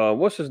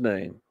what's his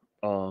name?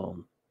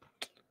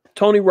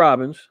 Tony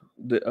Robbins,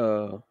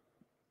 the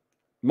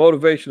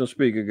motivational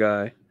speaker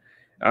guy.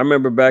 I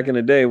remember back in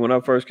the day when I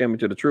first came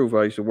into the truth,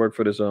 I used to work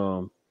for this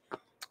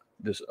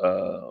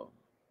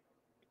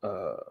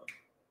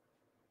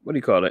what do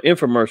you call it?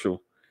 Infomercial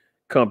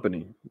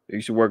company. He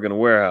used to work in a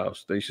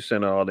warehouse. They used to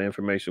send out all the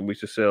information. We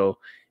used to sell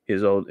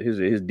his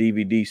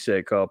DVD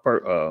set called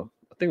I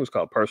think it was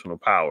called Personal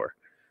Power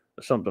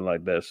or something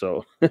like that.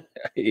 So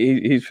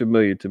he's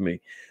familiar to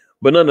me.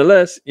 But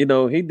nonetheless, he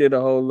did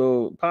a whole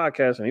little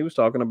podcast and he was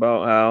talking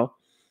about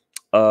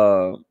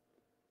how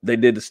they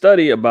did the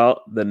study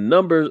about the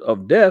numbers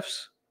of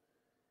deaths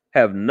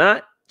have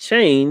not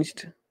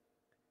changed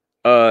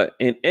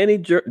in any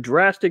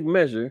drastic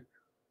measure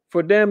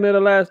for damn near the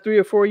last 3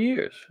 or 4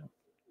 years.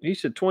 He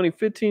said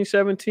 2015,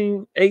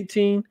 17,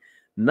 18,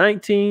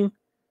 19,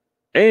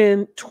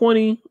 and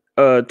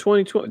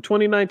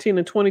 2019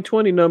 and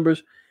 2020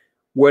 numbers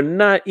were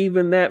not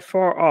even that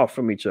far off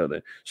from each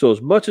other. So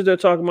as much as they're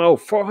talking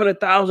about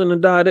 400,000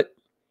 and died,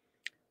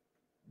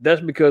 that's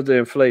because they're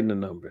inflating the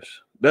numbers.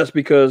 That's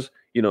because,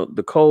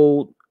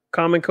 the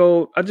common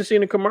cold. I just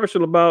seen a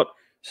commercial about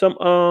some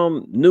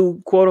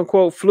new quote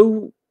unquote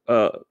flu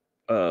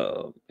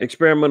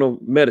experimental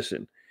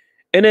medicine.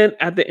 And then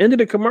at the end of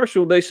the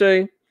commercial, they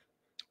say,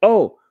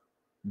 oh,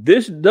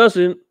 this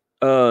doesn't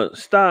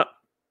stop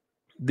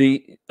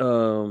the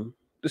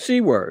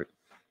C word,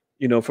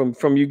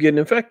 from you getting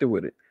infected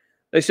with it.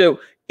 They said,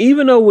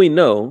 even though we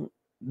know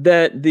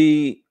that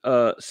the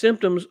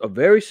symptoms are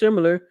very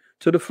similar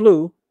to the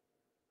flu,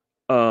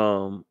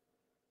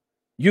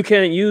 you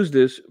can't use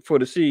this for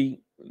the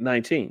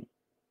C-19.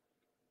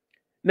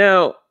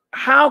 Now,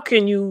 how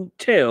can you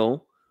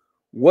tell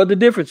what the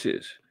difference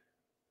is?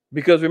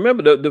 Because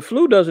remember, the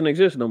flu doesn't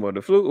exist no more.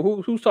 The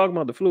flu, who's talking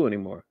about the flu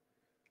anymore?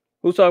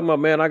 Who's talking about,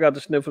 man, I got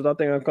the sniffles. I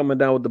think I'm coming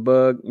down with the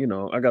bug.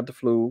 I got the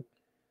flu.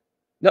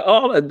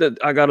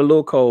 I got a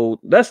little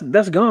cold.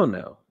 That's gone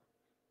now.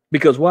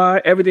 Because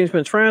why? Everything's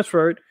been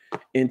transferred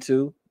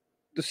into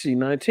the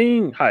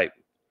C-19 hype.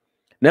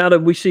 Now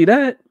that we see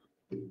that,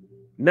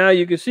 now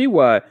you can see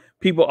why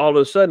people all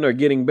of a sudden are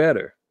getting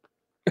better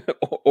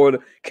or the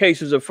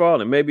cases are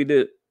falling. Maybe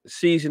the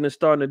season is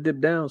starting to dip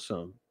down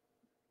some.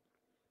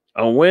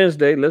 On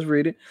Wednesday, let's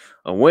read it.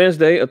 On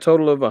Wednesday, a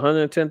total of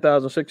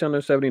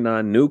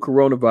 110,679 new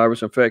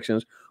coronavirus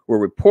infections were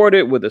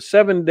reported with a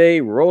 7-day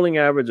rolling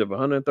average of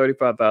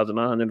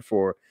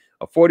 135,904,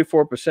 a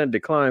 44%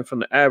 decline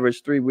from the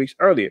average 3 weeks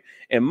earlier.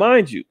 And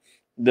mind you,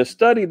 the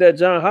study that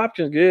Johns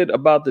Hopkins did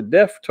about the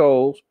death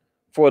tolls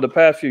for the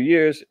past few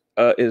years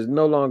is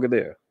no longer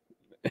there.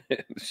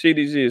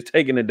 CDC is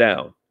taking it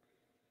down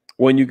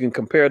when you can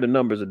compare the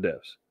numbers of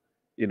deaths,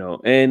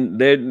 and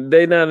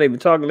they're not even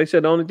talking. They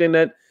said the only thing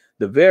that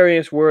the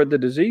variants were the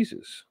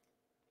diseases.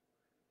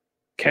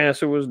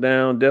 Cancer was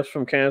down, deaths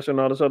from cancer and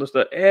all this other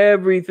stuff.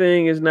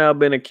 Everything has now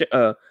been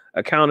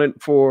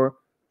accounted for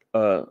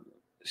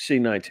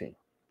C-19.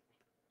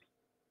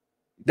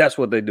 That's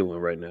what they're doing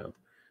right now.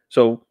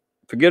 So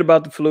forget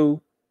about the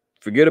flu,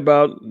 forget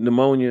about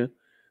pneumonia,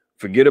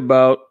 forget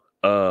about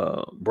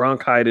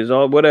bronchitis,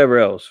 or whatever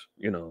else.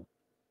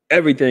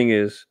 Everything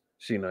is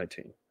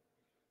C-19.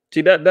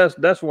 See,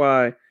 that's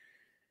why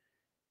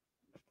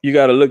you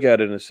got to look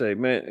at it and say,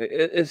 man,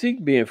 is he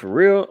being for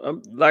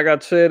real? Like I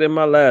said in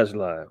my last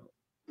live,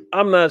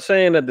 I'm not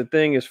saying that the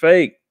thing is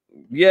fake.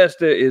 Yes,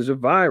 there is a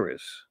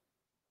virus,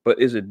 but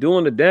is it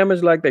doing the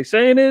damage like they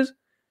saying it is?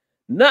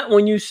 Not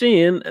when you're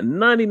seeing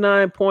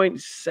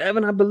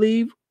 99.7, I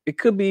believe. It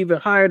could be even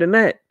higher than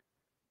that,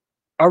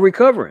 are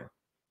recovering.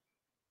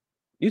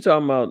 You're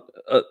talking about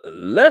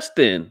less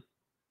than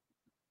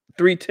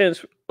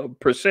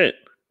 0.3%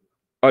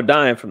 are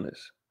dying from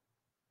this.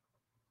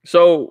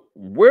 So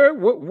where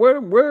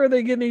are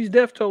they getting these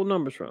death toll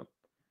numbers from?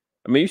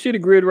 I mean, you see the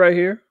grid right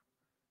here,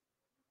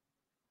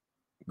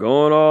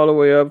 going all the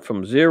way up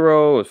from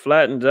 0. It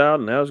flattens out,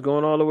 and now it's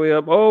going all the way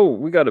up. Oh,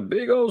 we got a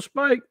big old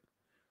spike,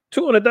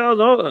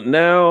 200,000.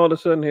 Now all of a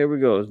sudden, here we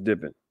go, it's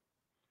dipping.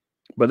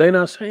 But they're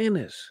not saying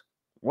this.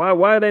 Why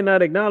are they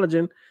not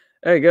acknowledging?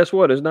 Hey, guess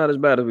what? It's not as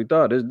bad as we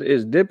thought.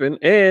 It's dipping,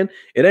 and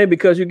it ain't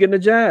because you're getting the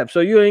jab. So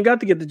you ain't got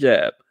to get the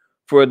jab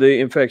for the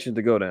infection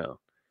to go down.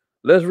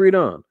 Let's read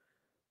on.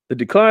 The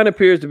decline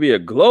appears to be a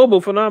global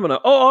phenomenon.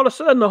 Oh, all of a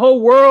sudden, the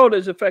whole world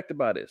is affected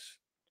by this.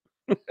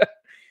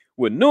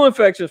 With new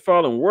infections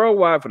falling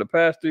worldwide for the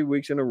past 3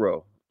 weeks in a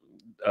row,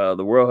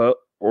 the World Health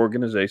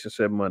Organization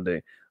said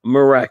Monday,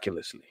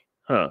 miraculously.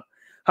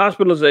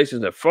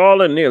 Hospitalizations have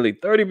fallen nearly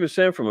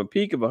 30% from a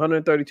peak of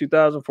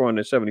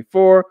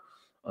 132,474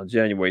 on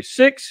January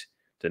 6th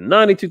to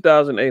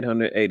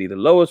 92,880, the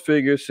lowest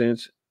figure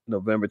since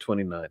November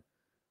 29th.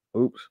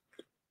 Oops.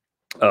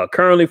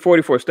 Currently,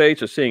 44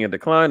 states are seeing a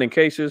decline in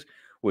cases,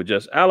 with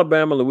just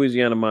Alabama,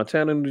 Louisiana,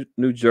 Montana,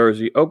 New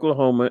Jersey,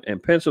 Oklahoma,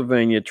 and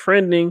Pennsylvania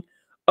trending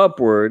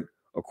upward,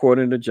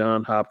 according to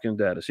Johns Hopkins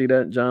data. See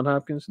that, Johns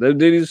Hopkins? They're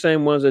the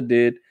same ones that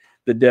did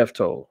the death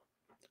toll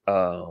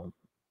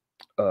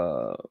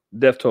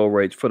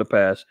rates for the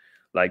past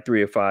like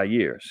 3 or 5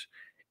 years.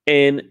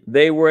 And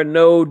they were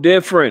no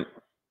different.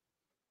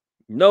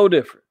 No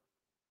different.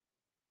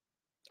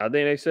 I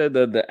think they said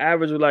that the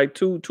average was like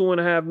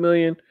 2.5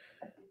 million.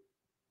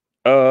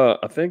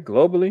 I think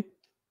globally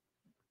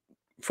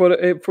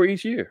for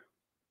each year.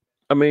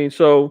 I mean,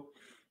 so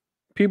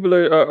People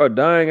are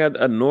dying at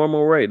a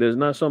normal rate. There's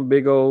not some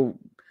big old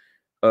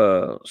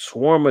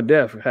swarm of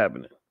death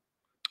happening.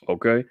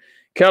 Okay.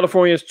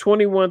 California's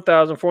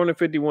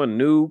 21,451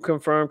 new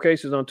confirmed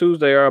cases on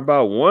Tuesday are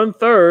about one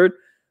third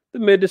the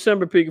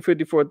mid-December peak of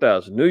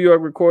 54,000. New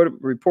York recorded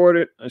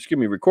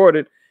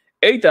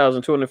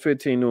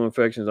 8,215 new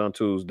infections on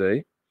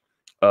Tuesday,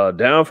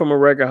 down from a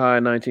record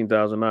high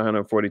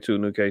 19,942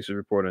 new cases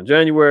reported in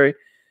January.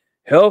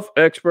 Health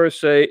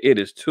experts say it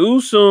is too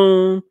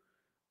soon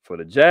for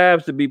the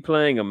jabs to be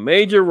playing a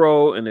major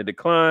role in the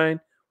decline,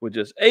 with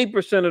just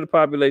 8% of the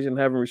population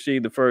having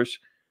received the first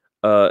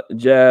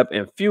jab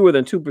and fewer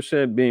than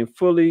 2% being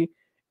fully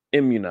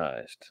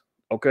immunized.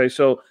 Okay,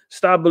 so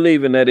stop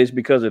believing that it's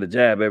because of the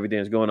jab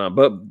everything's going on.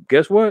 But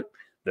guess what?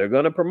 They're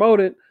going to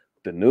promote it.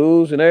 The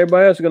news and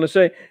everybody else are going to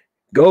say,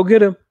 go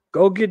get him.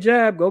 Go get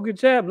jab. Go get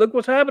jab. Look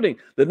what's happening.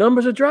 The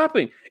numbers are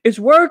dropping. It's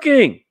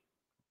working.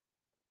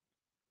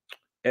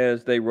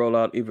 As they roll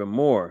out even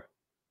more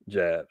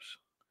jabs.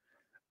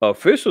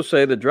 Officials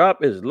say the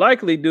drop is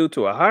likely due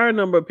to a higher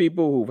number of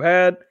people who've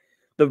had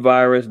the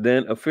virus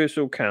than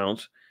official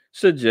counts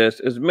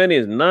suggest. As many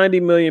as 90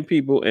 million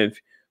people. And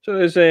so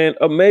they're saying,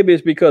 maybe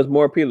it's because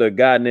more people have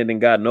gotten it and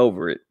gotten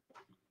over it.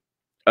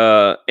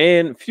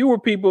 And fewer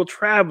people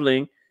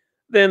traveling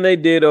than they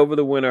did over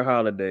the winter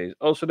holidays.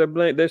 Oh, so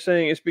they're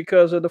saying it's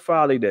because of the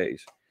folly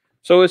days.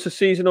 So it's a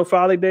seasonal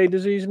folly day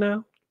disease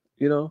now,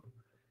 you know.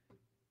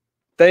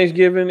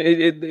 Thanksgiving,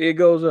 it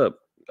goes up.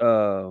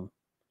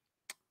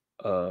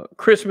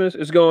 Christmas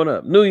is going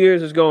up. New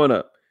Year's is going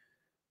up.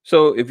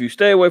 So if you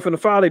stay away from the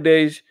folly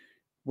days,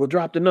 we'll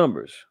drop the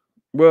numbers.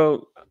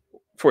 Well,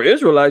 for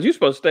Israelites, you're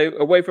supposed to stay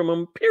away from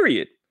them,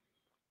 period.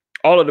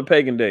 All of the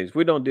pagan days.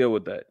 We don't deal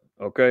with that.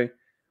 Okay.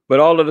 But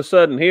all of a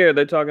sudden here,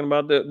 they're talking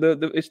about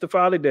it's the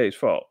folly days'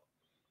 fault.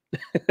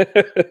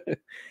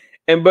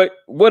 But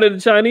what did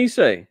the Chinese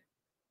say?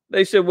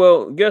 They said,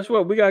 well, guess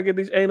what? We got to get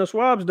these anal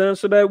swabs done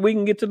so that we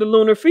can get to the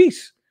lunar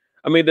feast.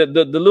 I mean, the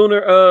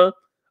lunar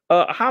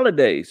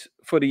holidays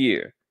for the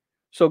year.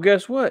 So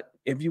guess what?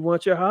 If you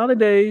want your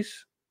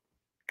holidays,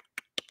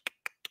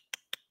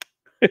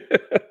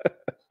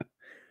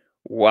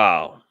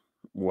 wow.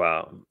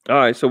 All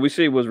right, so we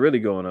see what's really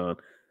going on.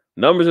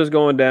 Numbers is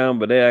going down,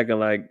 but they acting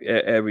like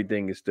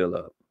everything is still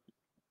up.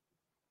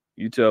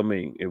 You tell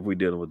me if we're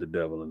dealing with the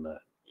devil or not.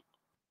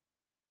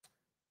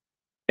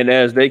 And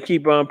as they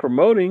keep on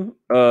promoting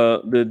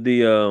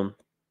the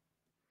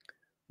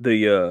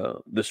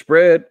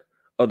spread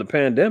of the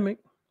pandemic,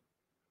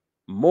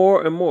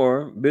 more and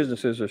more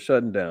businesses are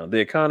shutting down. The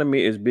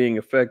economy is being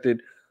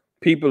affected.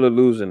 People are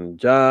losing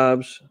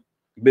jobs,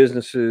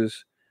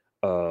 businesses.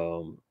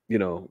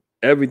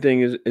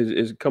 Everything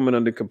is coming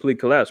under complete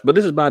collapse. But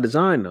this is by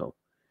design, though.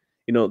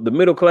 The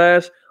middle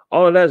class,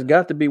 all of that's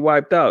got to be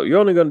wiped out. We're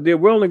only going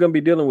to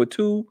be dealing with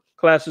two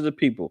classes of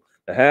people: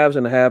 the haves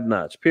and the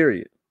have-nots.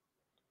 Period.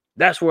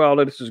 That's where all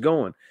of this is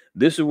going.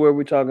 This is where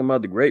we're talking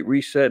about the Great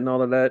Reset and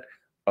all of that.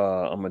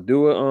 I'm gonna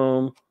do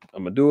a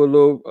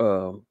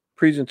little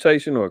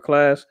presentation or a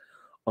class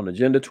on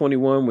Agenda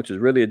 21, which is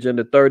really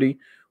Agenda 30,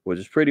 which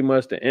is pretty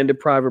much the end of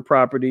private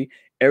property.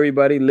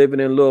 Everybody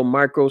living in little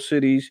micro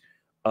cities.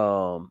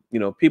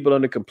 People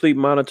under complete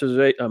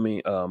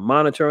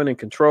monitoring and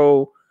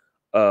control.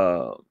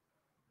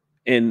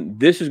 And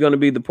this is going to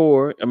be the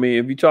poor. I mean,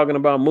 if you're talking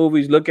about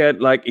movies, look at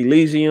like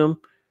Elysium.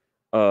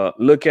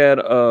 Look at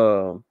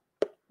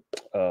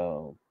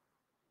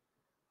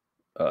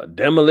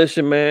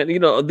Demolition Man.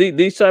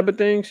 These type of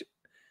things.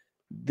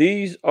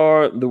 These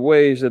are the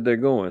ways that they're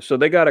going. So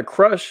they got to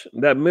crush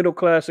that middle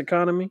class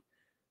economy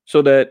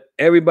so that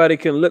everybody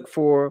can look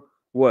for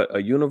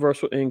a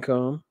universal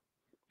income.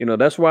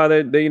 That's why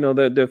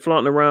they're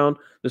flaunting around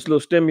this little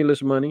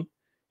stimulus money.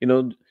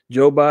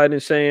 Joe Biden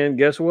is saying,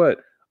 guess what?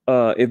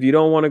 If you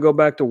don't want to go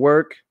back to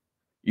work,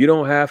 you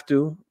don't have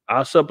to.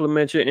 I'll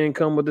supplement your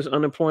income with this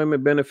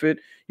unemployment benefit.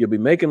 You'll be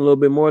making a little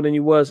bit more than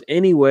you was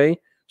anyway.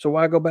 So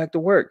why go back to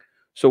work?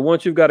 So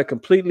once you've got a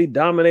completely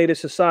dominated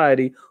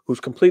society who's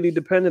completely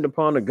dependent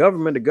upon the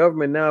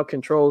government now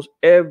controls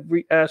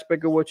every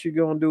aspect of what you're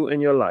going to do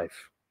in your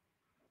life.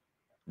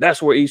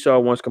 That's where Esau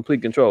wants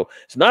complete control.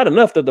 It's not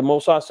enough that the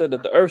Most High said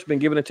that the earth's been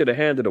given into the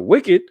hand of the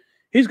wicked.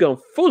 He's going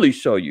to fully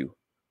show you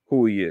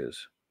who he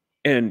is.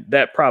 And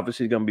that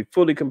prophecy is going to be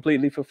fully,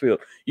 completely fulfilled.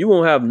 You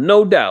won't have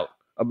no doubt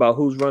about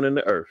who's running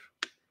the earth.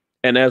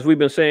 And as we've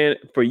been saying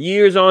for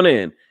years on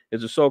end,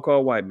 is a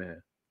so-called white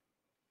man.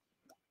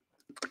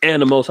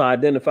 And the Most High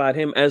identified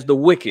him as the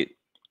wicked.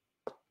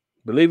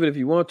 Believe it if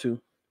you want to.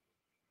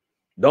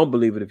 Don't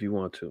believe it if you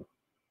want to.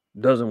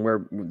 Doesn't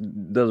work.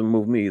 Doesn't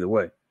move me either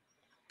way.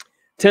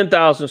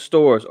 10,000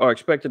 stores are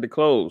expected to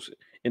close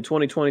in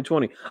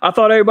 2020. I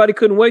thought everybody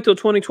couldn't wait till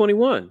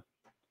 2021.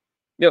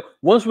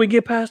 Once we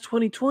get past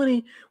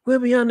 2020, we'll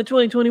be on to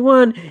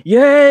 2021.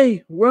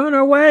 Yay, we're on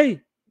our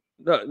way.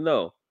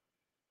 No.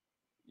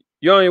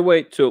 You're on your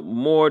way to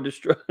more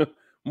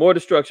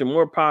destruction,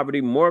 more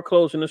poverty, more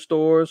closing of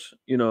stores.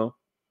 You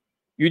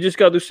just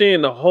got to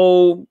seeing the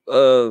whole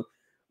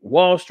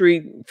Wall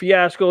Street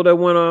fiasco that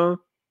went on.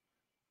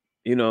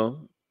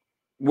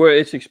 where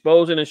it's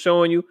exposing and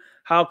showing you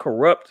how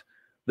corrupt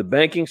the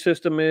banking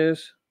system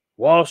is,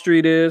 Wall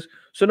Street is.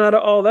 So now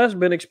that all that's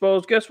been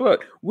exposed, guess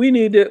what? We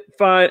need to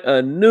find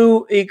a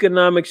new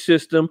economic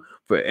system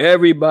for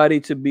everybody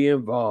to be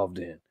involved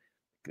in.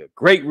 The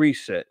Great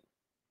Reset.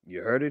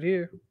 You heard it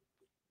here.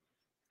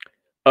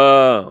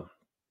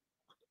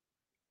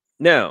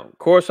 Now,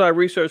 Coresight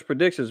Research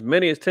predicts as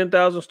many as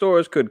 10,000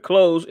 stores could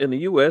close in the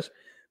U.S.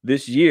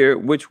 this year,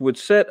 which would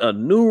set a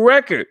new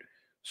record.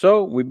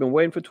 So we've been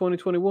waiting for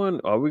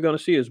 2021. All we're going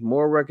to see is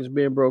more records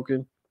being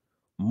broken,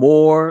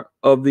 more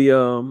of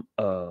the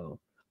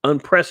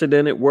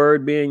unprecedented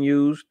word being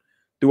used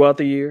throughout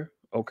the year.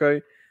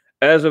 Okay.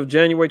 As of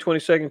January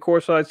 22nd,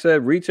 Coresight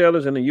said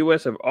retailers in the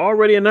U.S. have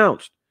already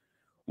announced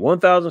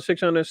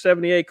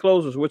 1,678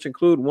 closures, which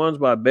include ones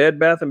by Bed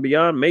Bath &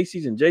 Beyond,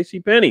 Macy's, and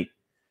JCPenney.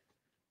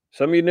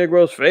 Some of you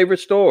Negroes' favorite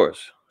stores,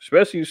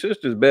 especially your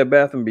sisters, Bed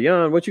Bath &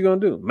 Beyond. What you gonna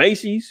do?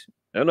 Macy's.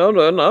 I know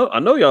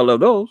y'all love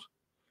those.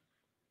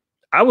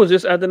 I was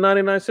just at the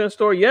 99-cent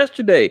store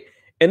yesterday,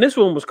 and this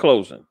one was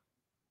closing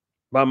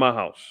by my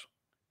house.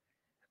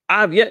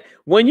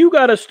 When you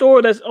got a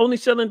store that's only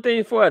selling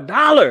things for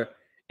 $1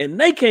 and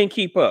they can't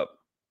keep up,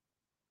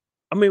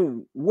 I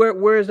mean,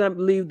 where does that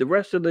leave the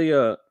rest of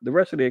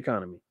the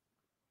economy?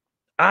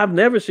 I've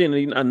never seen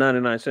a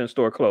 99-cent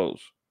store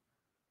close.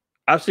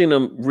 I've seen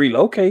them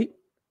relocate,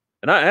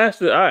 and I asked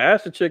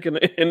the chick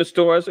in the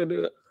store. I said,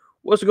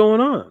 "What's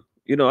going on?"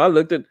 You know, I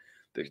looked at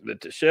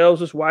the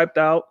shelves is wiped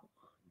out.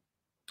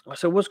 I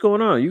said, "What's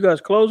going on? You guys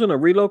closing or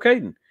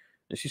relocating?"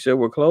 And she said,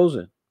 "We're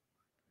closing."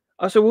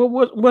 I said, "Well,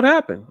 what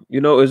happened?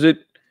 You know,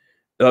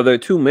 are there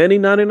too many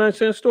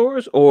 99-cent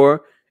stores,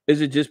 or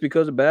is it just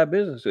because of bad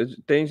business?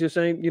 Things just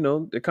ain't,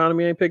 the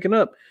economy ain't picking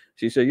up?"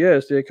 She said, "Yeah,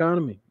 it's the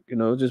economy.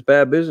 It's just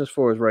bad business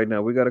for us right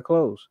now. We got to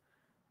close."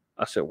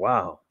 I said,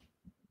 "Wow."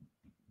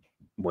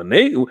 When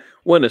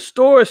the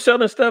store is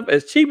selling stuff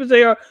as cheap as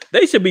they are,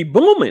 they should be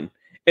booming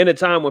in a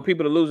time when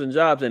people are losing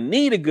jobs and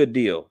need a good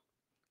deal,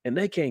 and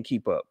they can't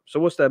keep up. So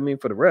what's that mean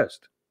for the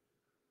rest?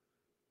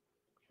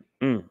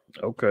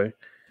 Okay.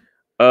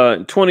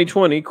 In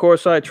 2020,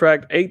 Coresight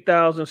tracked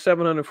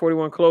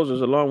 8,741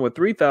 closures along with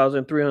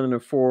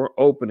 3,304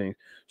 openings.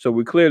 So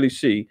we clearly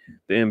see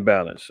the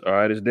imbalance. All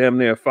right, it's damn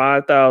near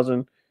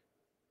 5,000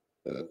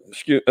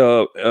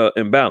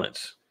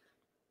 imbalance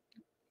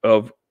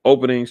of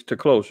openings to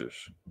closures.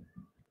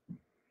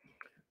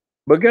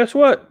 But guess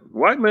what?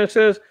 White man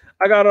says,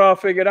 "I got it all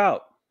figured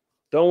out.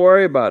 Don't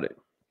worry about it.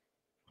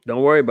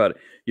 Don't worry about it."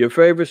 Your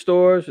favorite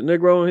stores,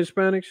 Negro and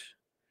Hispanics,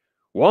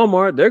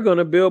 Walmart, they're going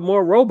to build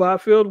more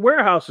robot-filled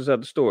warehouses at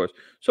the stores.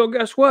 So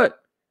guess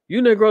what?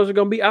 You Negroes are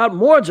going to be out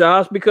more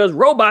jobs because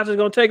robots is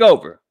going to take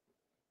over.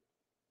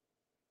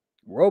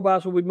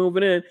 Robots will be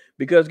moving in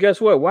because guess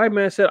what? White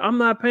man said, "I'm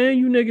not paying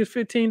you niggas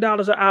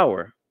 $15 an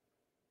hour."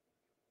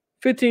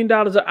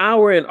 $15 an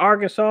hour in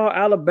Arkansas,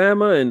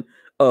 Alabama, and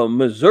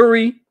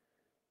Missouri.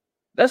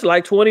 That's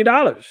like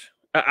 $20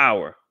 an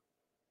hour.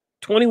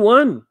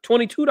 $21,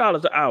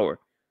 $22 an hour.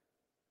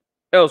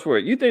 Elsewhere,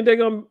 you think they're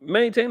gonna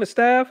maintain the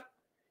staff?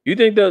 You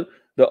think the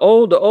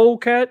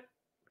old cat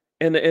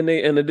and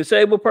the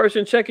disabled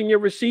person checking your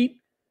receipt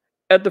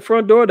at the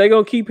front door, they're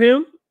gonna keep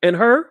him and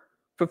her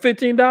for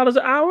 $15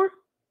 an hour?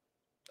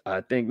 I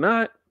think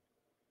not.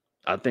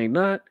 I think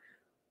not.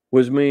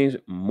 Which means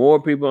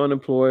more people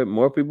unemployed,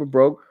 more people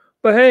broke.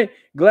 But hey,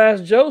 Glass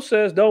Joe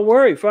says, "Don't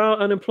worry, file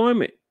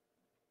unemployment.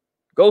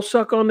 Go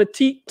suck on the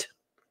teat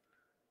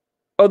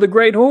of the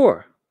great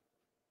whore,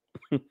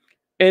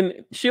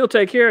 and she'll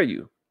take care of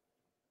you."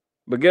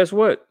 But guess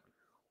what?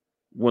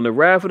 When the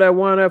wrath of that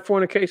wine, that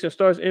fornication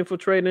starts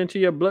infiltrating into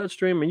your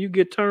bloodstream and you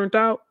get turned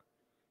out,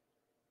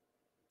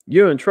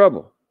 you're in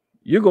trouble.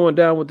 You're going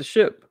down with the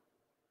ship.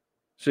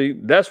 See,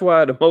 that's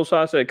why the Most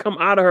High said, "Come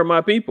out of her, my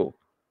people."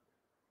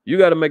 You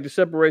got to make the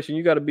separation.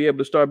 You got to be able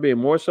to start being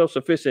more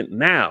self-sufficient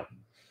now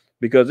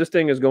because this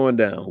thing is going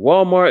down.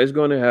 Walmart is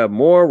going to have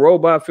more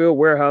robot-filled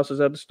warehouses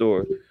at the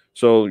store.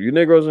 So you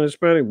Negroes and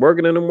Hispanics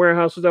working in them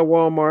warehouses at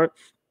Walmart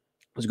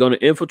is going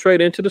to infiltrate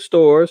into the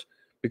stores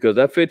because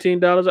that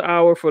 $15 an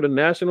hour for the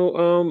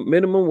national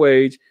minimum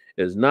wage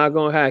is not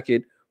going to hack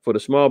it for the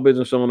small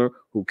business owner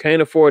who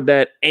can't afford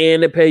that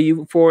and to pay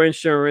you for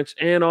insurance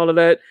and all of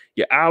that.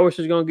 Your hours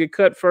is going to get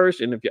cut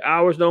first. And if your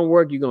hours don't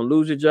work, you're going to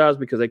lose your jobs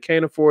because they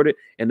can't afford it.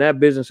 And that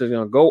business is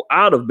going to go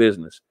out of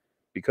business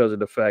because of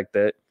the fact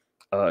that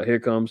here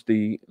comes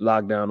the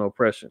lockdown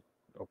oppression.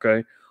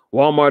 Okay.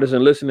 Walmart is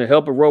enlisting the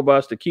help of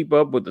robots to keep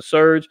up with the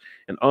surge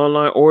in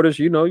online orders.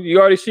 You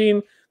already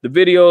seen the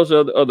videos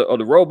of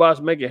the robots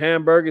making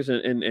hamburgers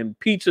and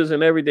pizzas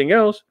and everything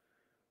else.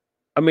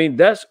 I mean,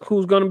 that's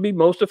who's going to be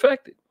most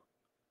affected.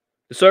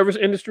 The service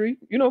industry,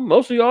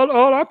 mostly all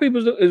our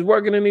people is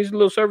working in these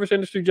little service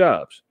industry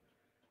jobs.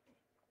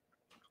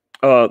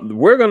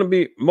 We're going to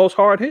be most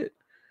hard hit.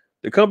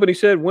 The company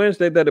said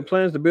Wednesday that it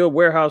plans to build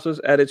warehouses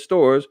at its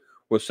stores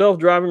where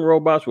self-driving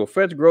robots will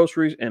fetch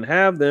groceries and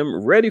have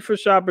them ready for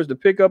shoppers to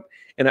pick up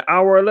in an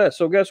hour or less.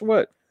 So guess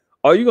what?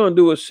 All you're going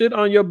to do is sit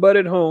on your butt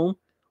at home,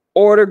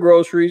 order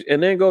groceries,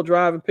 and then go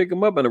drive and pick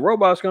them up, and the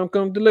robot's going to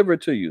come deliver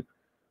it to you.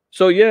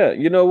 So yeah,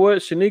 you know what?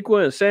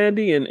 Shaniqua and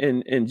Sandy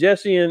and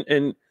Jesse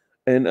and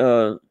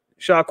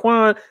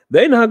Shaquan,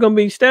 they not gonna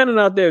be standing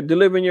out there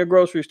delivering your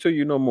groceries to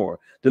you no more,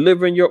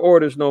 delivering your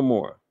orders no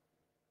more.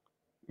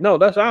 No,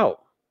 that's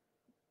out.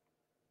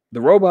 The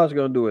robot's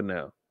gonna do it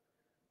now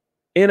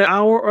in an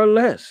hour or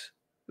less.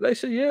 They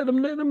say, yeah,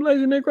 them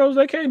lazy Negroes,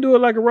 they can't do it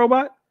like a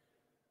robot.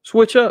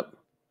 Switch up.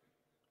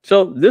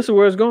 So this is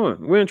where it's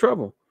going. We're in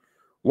trouble.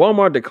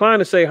 Walmart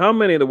declined to say how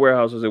many of the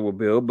warehouses it will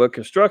build, but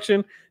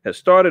construction has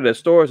started at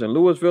stores in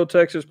Louisville,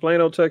 Texas,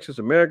 Plano, Texas,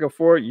 American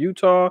Fork,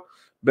 Utah,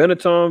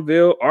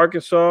 Benettonville,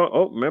 Arkansas.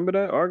 Oh, remember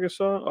that?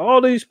 Arkansas?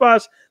 All these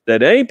spots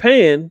that ain't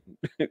paying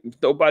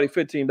nobody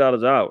 $15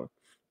 an hour.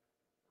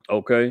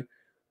 Okay.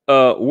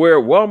 Where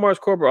Walmart's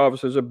corporate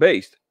offices are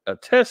based. A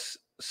test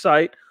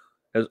site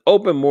has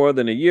opened more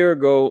than a year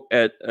ago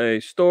at a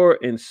store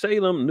in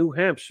Salem, New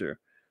Hampshire.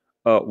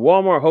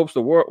 Walmart hopes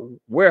the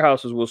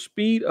warehouses will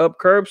speed up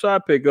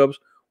curbside pickups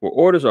where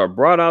orders are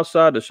brought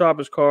outside the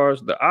shoppers'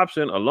 cars. The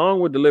option,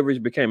 along with deliveries,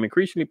 became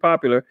increasingly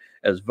popular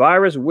as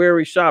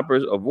virus-wary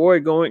shoppers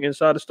avoid going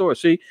inside the store.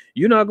 See,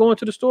 you're not going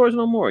to the stores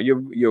no more.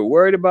 You're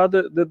worried about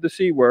the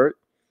C word.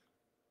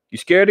 You're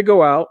scared to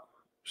go out,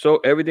 so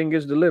everything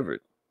gets delivered.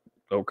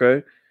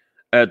 Okay.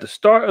 At the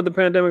start of the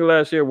pandemic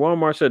last year,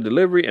 Walmart said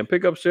delivery and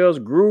pickup sales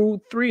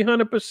grew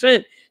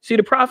 300%. See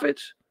the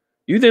profits?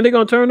 You think they're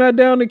going to turn that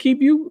down to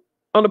keep you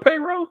on the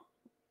payroll?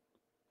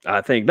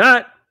 I think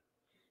not.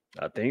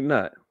 I think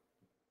not.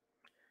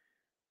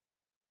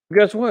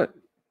 Guess what?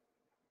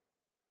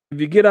 If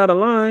you get out of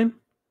line,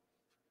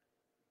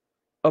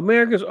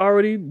 America's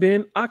already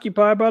been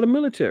occupied by the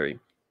military.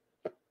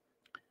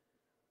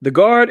 The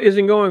guard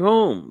isn't going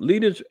home.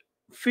 Leaders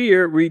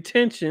fear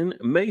retention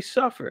may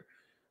suffer.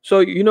 So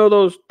you know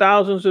those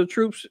thousands of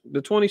troops,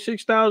 the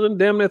 26,000,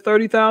 damn near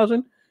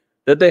 30,000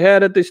 that they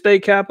had at the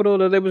state capitol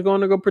that they was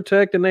going to go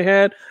protect, and they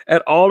had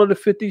at all of the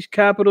 50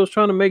 capitals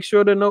trying to make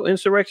sure that no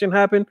insurrection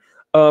happened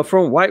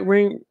from white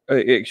ring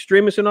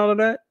extremists and all of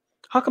that.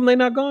 How come they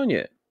not gone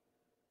yet?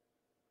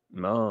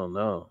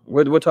 No.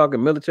 We're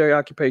talking military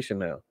occupation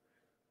now.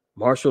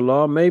 Martial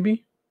law,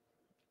 maybe.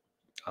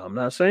 I'm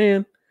not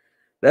saying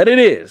that it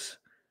is,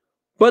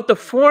 but the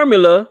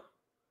formula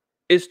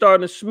is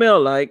starting to smell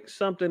like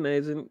something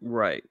isn't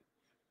right.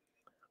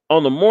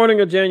 On the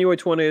morning of January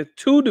 20th,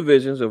 2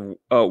 divisions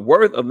of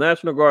worth of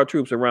National Guard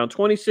troops, around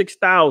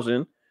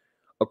 26,000,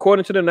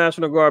 according to the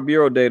National Guard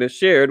Bureau data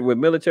shared with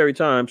Military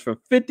Times, from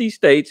 50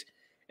 states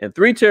and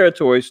 3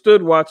 territories,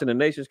 stood watch in the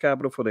nation's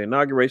capital for the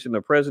inauguration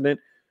of President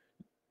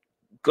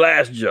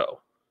Glass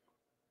Joe.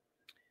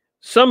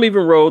 Some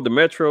even rode the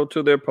metro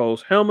to their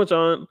posts, helmets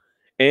on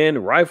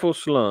and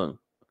rifles slung.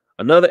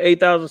 Another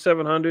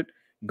 8,700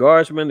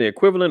 guardsmen, the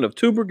equivalent of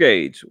 2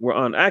 brigades, were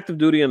on active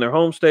duty in their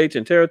home states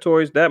and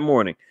territories that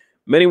morning.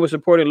 Many were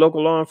supporting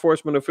local law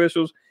enforcement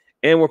officials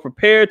and were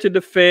prepared to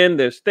defend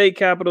their state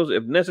capitals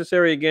if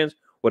necessary against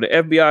what the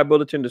FBI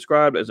bulletin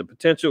described as a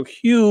potential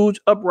huge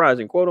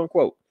uprising, quote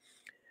unquote.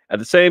 At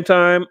the same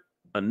time,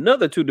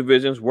 another 2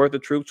 divisions worth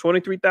of troops,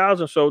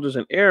 23,000 soldiers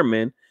and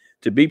airmen,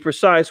 to be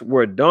precise,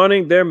 were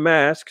donning their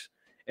masks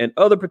and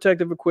other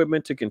protective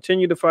equipment to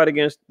continue to fight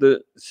against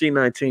the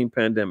C-19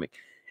 pandemic.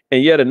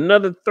 And yet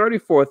another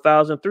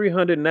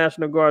 34,300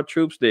 National Guard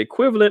troops, the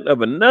equivalent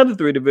of another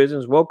 3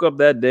 divisions, woke up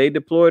that day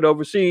deployed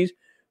overseas,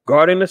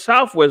 guarding the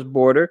southwest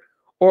border,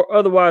 or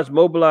otherwise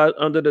mobilized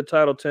under the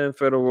Title 10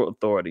 federal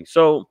authority.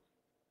 So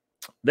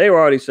they were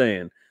already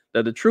saying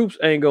that the troops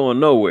ain't going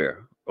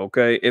nowhere.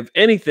 Okay. If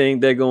anything,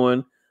 they're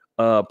going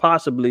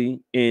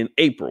possibly in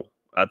April,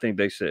 I think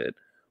they said.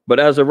 But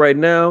as of right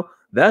now,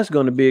 that's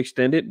going to be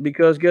extended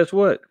because guess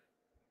what?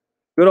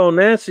 Good old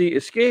Nancy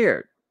is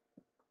scared.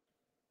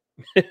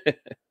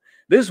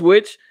 This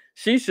witch,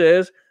 she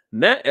says,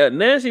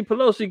 Nancy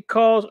Pelosi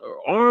calls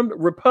armed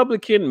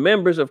Republican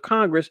members of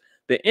Congress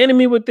the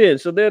enemy within.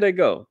 So there they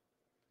go.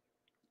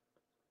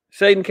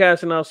 Satan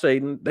casting out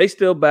Satan. They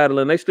still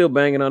battling. They still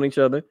banging on each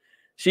other.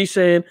 She's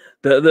saying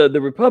the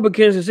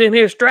Republicans is in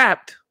here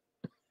strapped.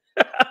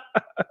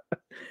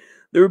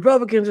 The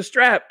Republicans are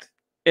strapped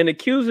and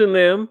accusing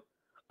them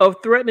of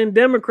threatening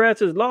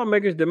Democrats as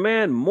lawmakers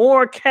demand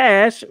more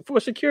cash for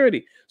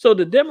security. So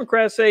the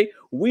Democrats say,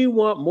 we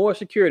want more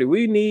security.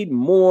 We need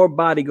more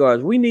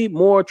bodyguards. We need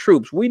more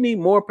troops. We need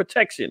more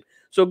protection.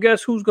 So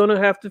guess who's going to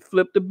have to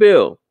flip the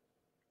bill?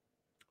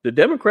 The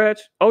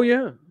Democrats. Oh,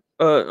 yeah.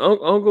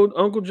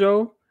 Uncle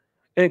Joe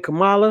and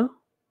Kamala.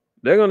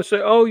 They're going to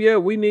say, oh, yeah,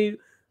 we need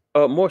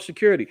more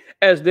security,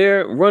 as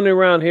they're running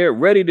around here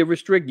ready to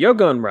restrict your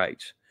gun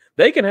rights.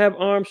 They can have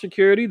armed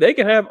security. They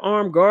can have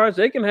armed guards.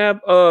 They can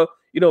have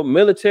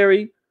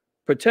military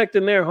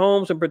protecting their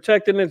homes and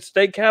protecting their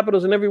state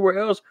capitals and everywhere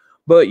else,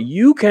 but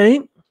you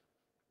can't.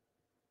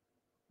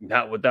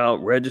 Not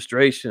without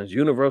registrations,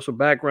 universal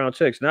background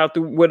checks, not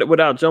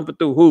without jumping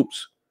through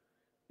hoops,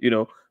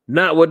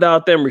 not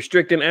without them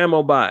restricting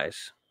ammo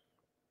buys.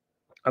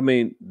 I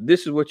mean,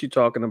 this is what you're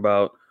talking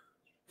about,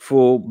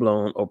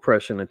 full-blown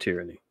oppression and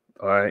tyranny.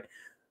 All right.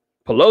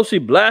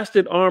 Pelosi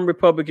blasted armed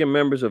Republican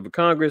members of the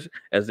Congress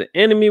as the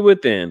enemy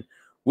within,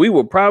 We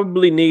will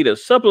probably need a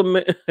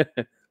supplement.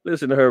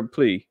 Listen to her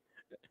plea.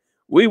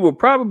 We will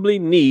probably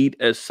need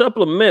a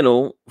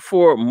supplemental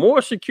for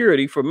more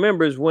security for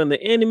members when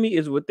the enemy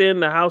is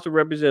within the House of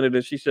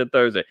Representatives, she said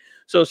Thursday.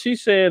 So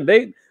she's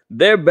saying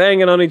they're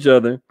banging on each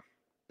other.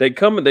 They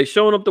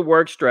showing up to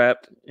work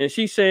strapped, and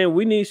she's saying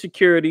we need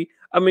security.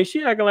 I mean,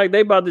 she acting like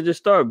they about to just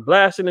start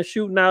blasting and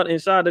shooting out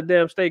inside the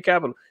damn state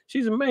capitol.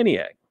 She's a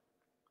maniac.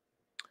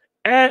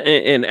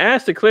 And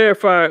asked to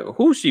clarify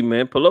who she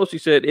meant,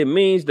 Pelosi said it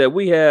means that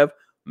we have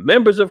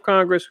members of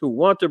Congress who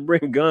want to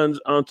bring guns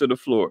onto the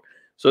floor.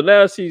 So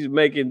now she's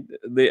making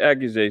the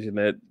accusation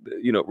that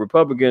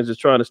Republicans is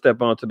trying to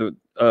step onto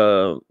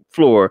the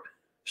floor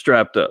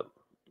strapped up.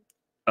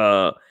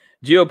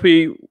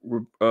 GOP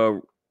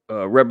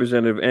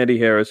Representative Andy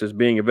Harris is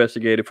being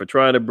investigated for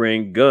trying to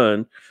bring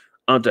gun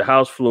onto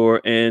House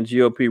floor, and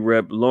GOP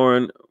Rep.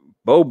 Lauren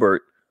Boebert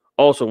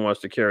also wants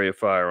to carry a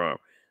firearm.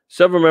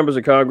 Several members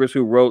of Congress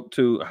who wrote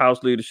to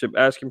House leadership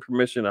asking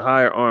permission to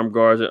hire armed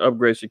guards and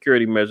upgrade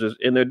security measures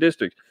in their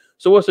districts.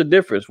 So what's the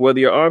difference, whether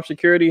your armed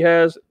security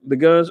has the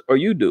guns or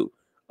you do?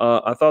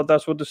 I thought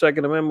that's what the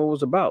Second Amendment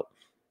was about,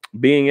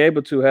 being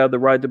able to have the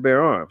right to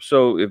bear arms.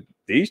 So if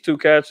these two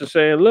cats are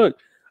saying, look,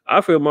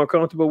 I feel more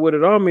comfortable with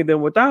it on me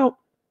than without,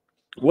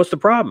 what's the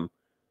problem?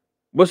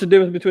 What's the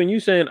difference between you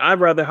saying I'd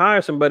rather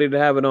hire somebody to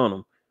have it on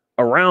them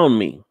around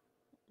me?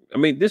 I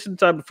mean, this is the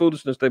type of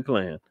foolishness they're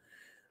playing.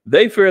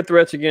 They fear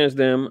threats against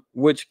them,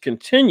 which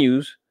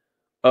continues.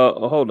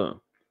 Hold on.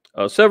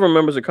 Several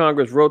members of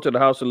Congress wrote to the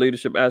House of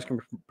Leadership asking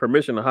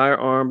permission to hire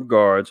armed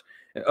guards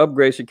and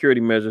upgrade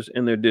security measures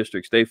in their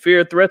districts. They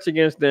fear threats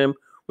against them,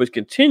 which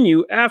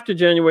continue after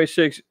January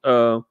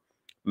 6th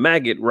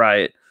maggot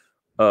riot.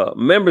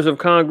 Members of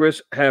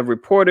Congress have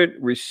reported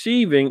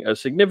receiving a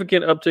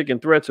significant uptick in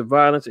threats of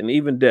violence and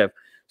even death,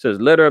 says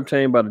letter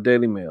obtained by the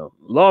Daily Mail.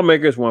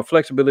 Lawmakers want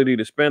flexibility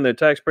to spend their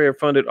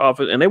taxpayer-funded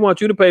office, and they want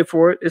you to pay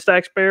for it. It's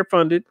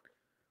taxpayer-funded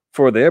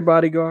for their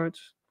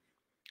bodyguards,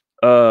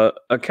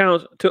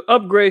 accounts to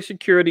upgrade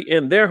security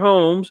in their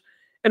homes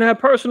and have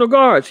personal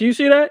guards. You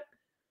see that?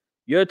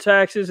 Your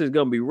taxes is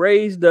going to be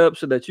raised up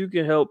so that you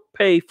can help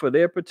pay for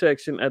their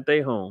protection at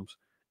their homes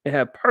and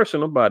have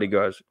personal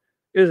bodyguards.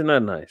 Isn't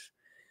that nice?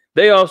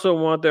 They also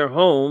want their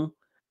home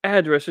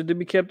addresses to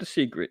be kept a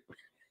secret.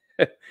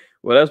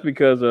 Well, that's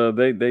because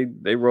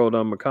they rolled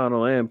on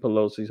McConnell and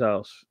Pelosi's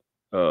house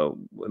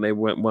when they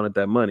wanted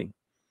that money.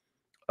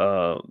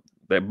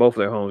 That both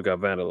their homes got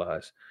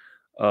vandalized.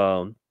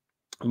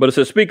 But it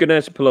says Speaker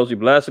Nancy Pelosi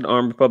blasted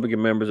armed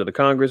Republican members of the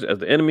Congress as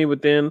the enemy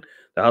within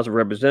the House of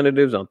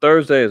Representatives on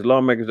Thursday as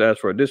lawmakers asked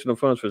for additional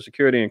funds for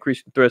security and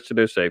increasing threats to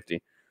their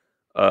safety.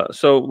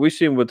 So we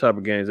see what type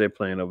of games they're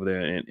playing over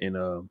there in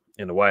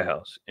the White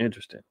House.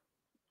 Interesting.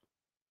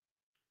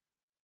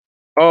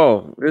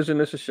 Oh, isn't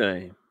this a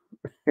shame?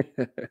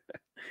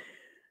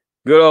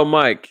 Good old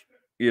Mike,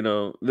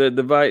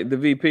 the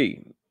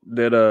VP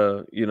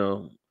that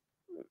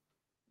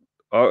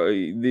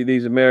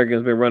these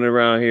Americans been running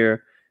around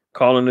here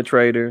calling the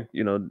traitor.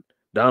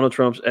 Donald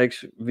Trump's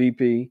ex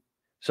VP.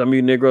 Some of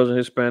you Negroes and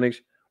Hispanics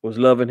was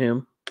loving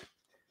him,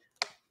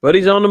 but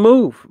he's on the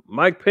move.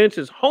 Mike Pence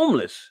is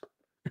homeless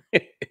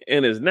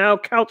and is now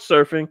couch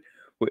surfing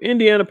with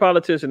Indiana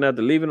politician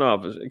after leaving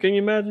office. Can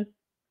you imagine?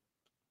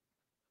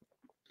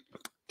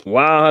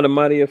 Wow, how the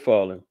mighty have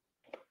fallen.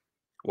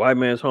 White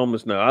man's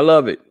homeless now. I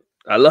love it.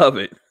 I love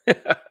it.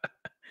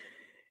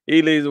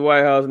 He leaves the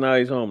White House, now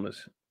he's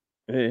homeless.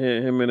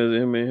 Him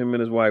and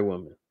his white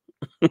woman.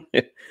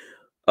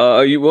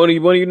 You one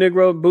of you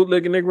Negroes,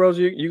 bootlegging Negroes,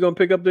 you gonna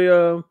pick up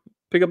the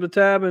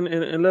tab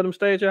and let them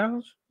stay at your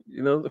house?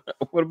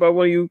 What about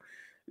one of you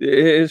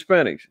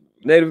Hispanics,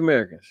 Native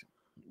Americans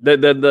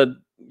that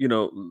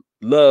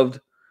loved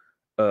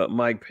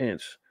Mike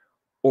Pence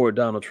or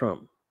Donald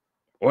Trump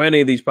or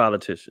any of these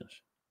politicians?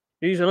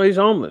 He's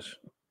homeless.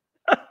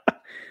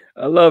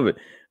 I love it.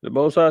 The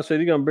Most High said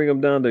he's gonna bring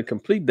them down to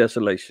complete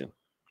desolation.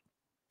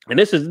 And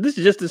this is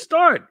just the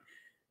start.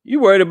 You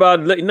worried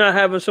about not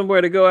having somewhere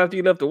to go after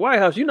you left the White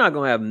House. You're not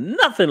gonna have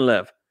nothing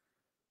left.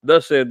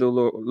 Thus said the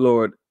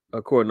Lord,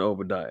 according to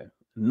Obadiah.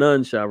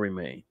 None shall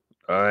remain.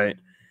 All right.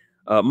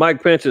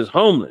 Mike Pence is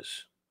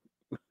homeless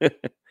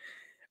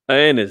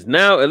and is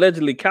now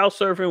allegedly couch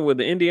surfing with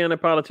the Indiana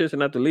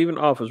politician after leaving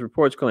office,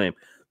 reports claim.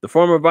 The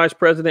former vice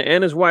president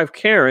and his wife,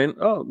 Karen,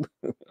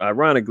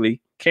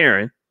 ironically,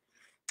 Karen,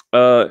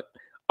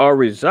 are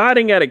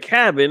residing at a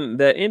cabin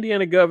that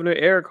Indiana Governor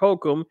Eric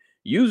Holcomb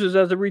uses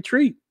as a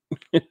retreat.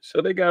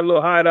 So they got a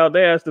little hideout.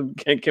 They asked them,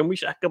 can we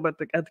shack up at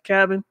the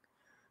cabin?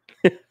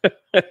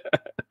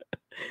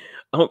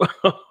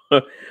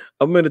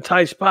 I'm in a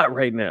tight spot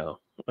right now.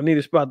 I need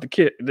a spot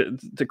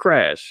to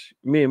crash.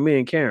 Me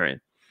and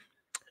Karen.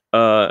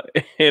 An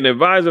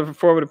advisor for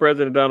former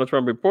President Donald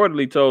Trump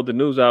reportedly told the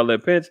news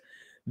outlet Pence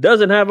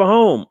doesn't have a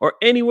home or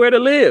anywhere to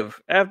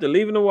live after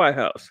leaving the White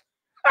House.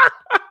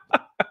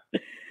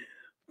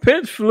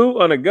 Pence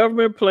flew on a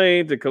government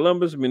plane to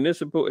Columbus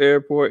Municipal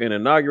Airport in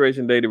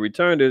Inauguration Day to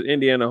return to his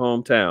Indiana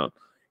hometown.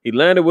 He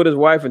landed with his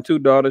wife and two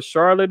daughters,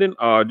 Charlotte and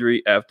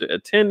Audrey, after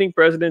attending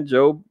President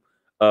Joe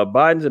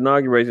Biden's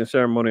inauguration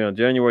ceremony on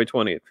January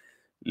 20th.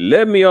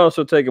 Let me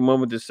also take a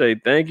moment to say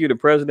thank you to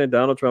President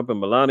Donald Trump and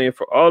Melania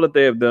for all that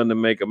they have done to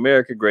make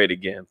America great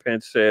again,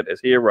 Pence said as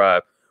he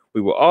arrived.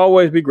 We will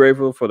always be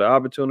grateful for the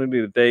opportunity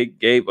that they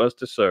gave us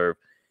to serve.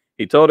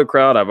 He told the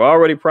crowd, I've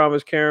already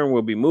promised Karen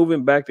we'll be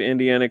moving back to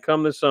Indiana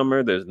come this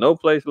summer. There's no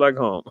place like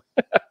home.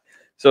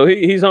 So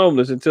he's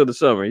homeless until the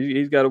summer.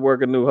 He's got to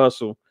work a new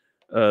hustle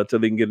till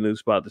he can get a new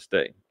spot to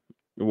stay.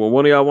 Well,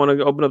 one of y'all want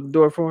to open up the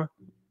door for him?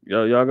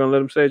 Y'all gonna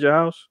let him stay at your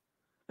house?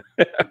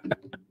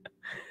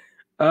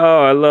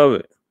 Oh, I love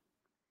it.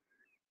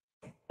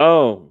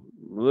 Oh,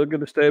 look at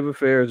the state of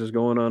affairs that's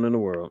going on in the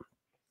world.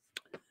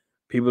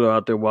 People are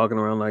out there walking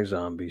around like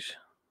zombies.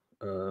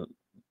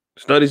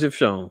 Studies have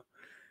shown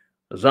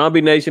a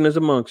zombie nation is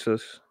amongst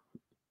us.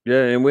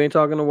 Yeah, and we ain't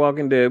talking The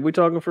Walking Dead. We're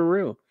talking for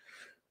real.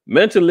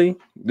 Mentally,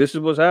 this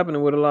is what's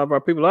happening with a lot of our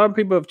people. A lot of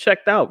people have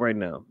checked out right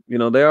now.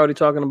 They're already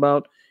talking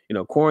about,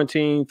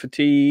 quarantine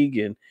fatigue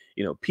and,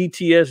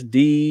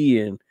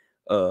 PTSD and,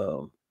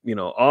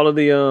 all of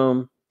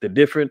the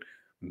different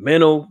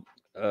mental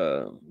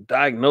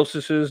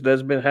diagnoses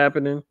that's been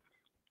happening.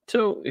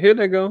 So here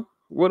they go.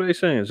 What are they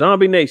saying?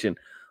 Zombie Nation.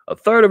 A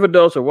third of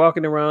adults are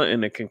walking around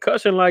in a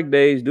concussion-like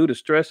daze due to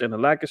stress and a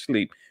lack of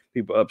sleep.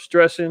 People up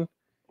stressing,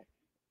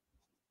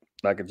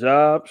 lack of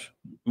jobs,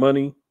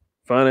 money,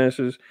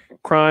 finances,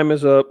 crime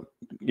is up.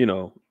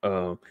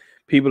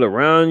 People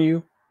around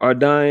you are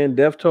dying.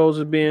 Death tolls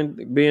is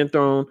being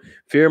thrown.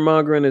 Fear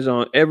mongering is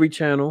on every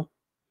channel.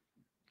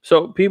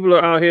 So people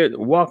are out here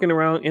walking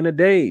around in a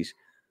daze,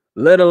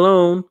 let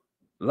alone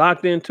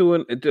locked into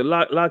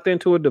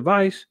a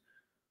device,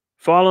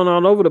 falling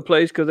all over the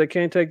place because they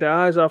can't take their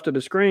eyes off to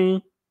the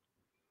screen.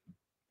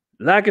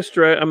 Lack of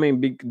stress.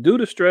 Due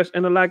to stress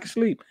and a lack of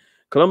sleep.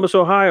 Columbus,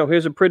 Ohio,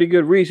 here's a pretty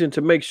good reason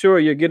to make sure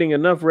you're getting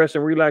enough rest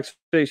and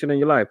relaxation in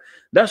your life.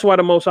 That's why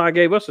the Most High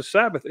gave us a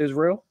Sabbath,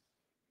 Israel.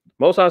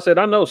 Most High said,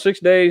 I know 6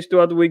 days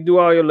throughout the week, do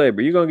all your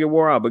labor. You're going to get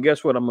wore out. But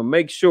guess what? I'm going to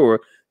make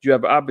sure you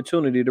have an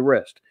opportunity to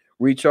rest,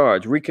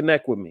 recharge,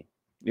 reconnect with me.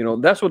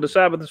 That's what the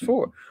Sabbath is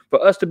for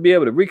us to be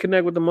able to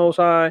reconnect with the Most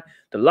High,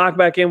 to lock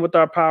back in with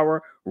our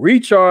power,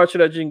 recharge so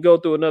that you can go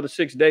through another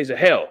 6 days of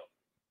hell.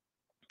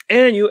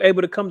 And you're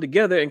able to come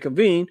together and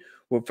convene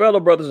with fellow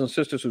brothers and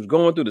sisters who's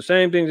going through the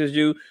same things as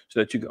you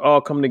so that you can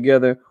all come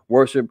together,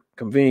 worship,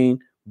 convene,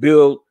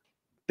 build,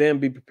 then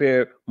be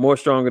prepared, more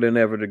stronger than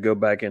ever to go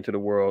back into the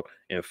world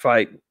and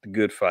fight the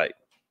good fight.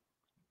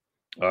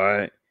 All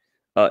right.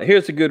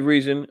 Here's a good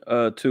reason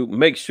to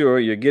make sure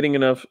you're getting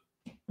enough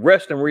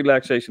rest and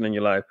relaxation in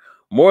your life.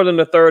 More than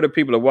a third of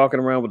people are walking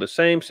around with the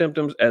same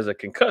symptoms as a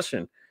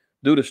concussion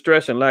due to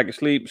stress and lack of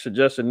sleep,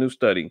 suggests a new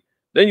study.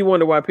 Then you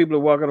wonder why people are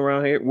walking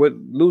around here with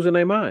losing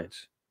their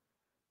minds.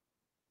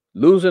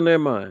 Losing their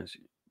minds.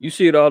 You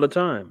see it all the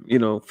time,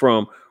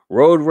 from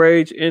road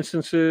rage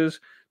instances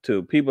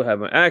to people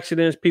having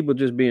accidents, people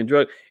just being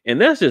drugged.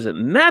 And that's just a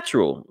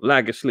natural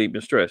lack of sleep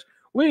and stress.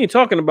 We ain't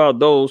talking about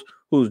those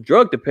who's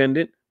drug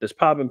dependent, that's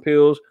popping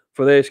pills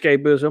for their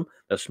escapism,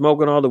 that's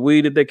smoking all the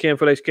weed that they can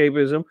for their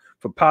escapism,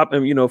 for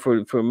popping,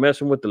 for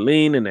messing with the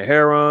lean and the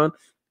heroin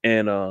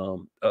and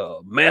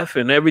meth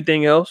and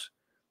everything else,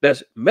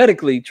 that's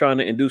medically trying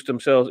to induce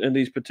themselves in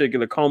these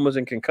particular comas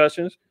and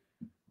concussions.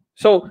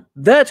 So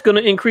that's going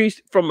to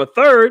increase from a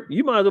third.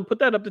 You might as well put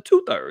that up to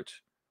 2/3,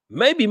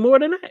 maybe more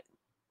than that,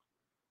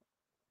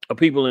 of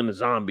people in the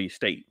zombie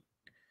state.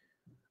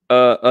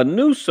 A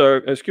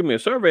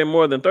survey of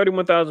more than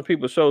 31,000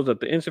 people shows that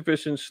the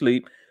insufficient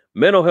sleep,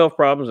 mental health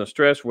problems, and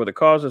stress were the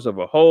causes of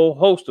a whole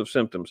host of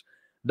symptoms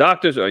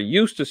doctors are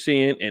used to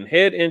seeing in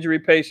head injury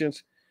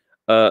patients.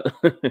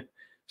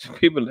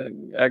 People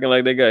acting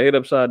like they got hit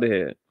upside the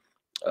head.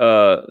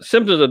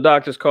 Symptoms of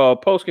doctors call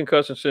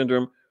post-concussion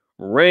syndrome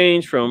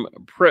range from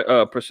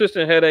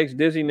persistent headaches,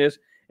 dizziness,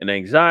 and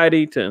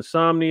anxiety to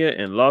insomnia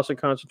and loss of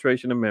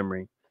concentration and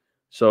memory.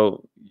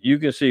 So you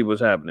can see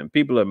what's happening.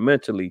 People are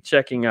mentally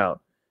checking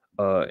out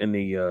in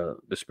the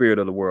spirit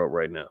of the world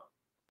right now.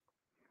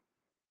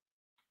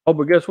 Oh,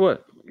 but guess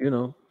what?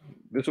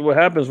 This is what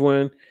happens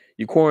when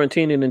you're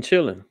quarantining and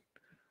chilling,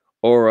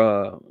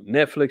 or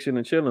Netflixing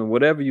and chilling,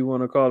 whatever you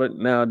want to call it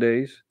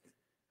nowadays.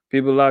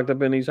 People locked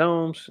up in these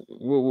homes.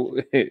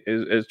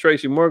 As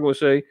Tracy Morgan would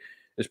say,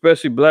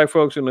 especially black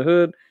folks in the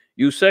hood,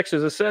 use sex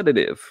as a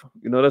sedative.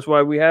 That's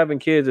why we having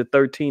kids at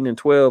 13 and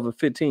 12 and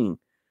 15.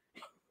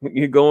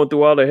 You're going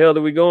through all the hell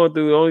that we're going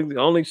through. The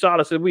only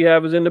solace that we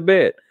have is in the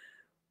bed,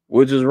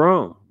 which is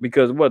wrong.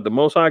 Because the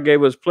Most High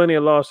gave us plenty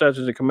of law, statutes,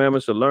 and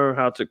commandments to learn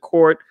how to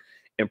court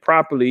and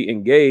properly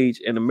engage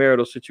in a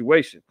marital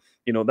situation.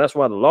 That's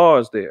why the law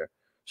is there,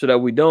 so that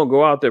we don't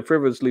go out there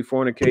frivolously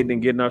fornicating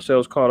and getting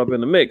ourselves caught up in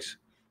the mix.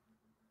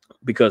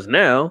 Because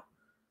now,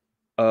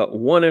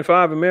 1 in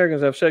 5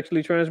 Americans have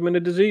sexually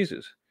transmitted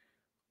diseases.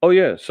 Oh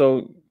yeah,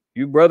 so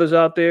you brothers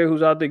out there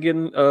who's out there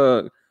getting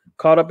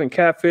caught up in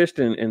catfished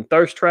and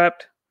thirst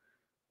trapped,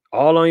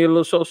 all on your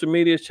little social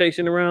medias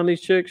chasing around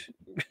these chicks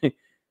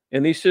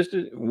and these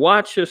sisters,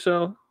 watch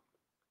yourself.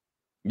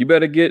 You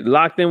better get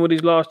locked in with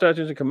these law,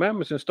 statutes, and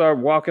commandments and start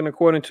walking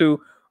according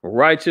to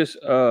righteous,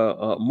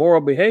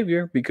 moral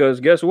behavior, because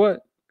guess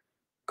what?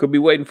 Could be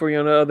waiting for you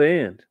on the other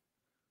end,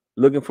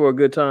 looking for a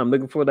good time,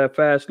 looking for that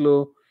fast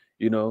little,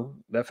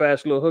 that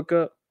fast little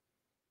hookup.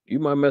 You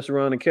might mess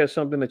around and catch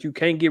something that you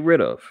can't get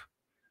rid of.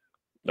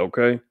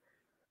 Okay.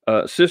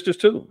 Sisters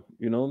too.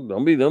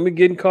 Don't be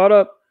getting caught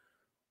up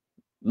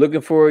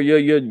looking for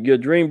your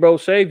dream bro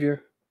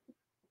savior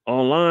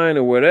online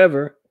or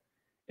whatever,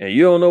 and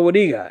you don't know what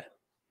he got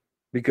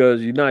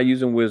because you're not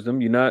using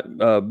wisdom. You're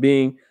not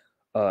being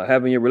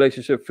having your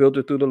relationship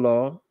filtered through the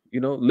law.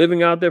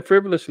 Living out there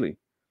frivolously,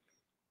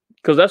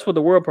 because that's what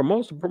the world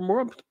promotes.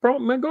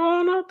 Man, go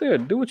on out there,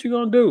 do what you're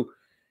gonna do.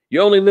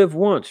 You only live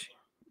once.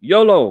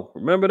 YOLO.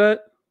 Remember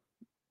that,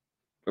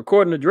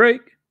 according to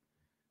Drake.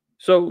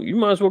 So you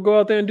might as well go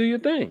out there and do your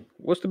thing.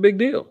 What's the big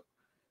deal?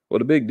 Well,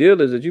 the big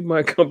deal is that you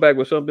might come back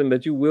with something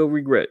that you will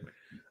regret.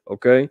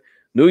 Okay.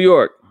 New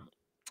York.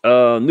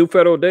 New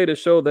federal data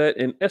show that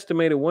an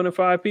estimated 1 in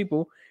 5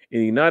 people in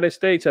the United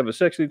States have a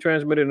sexually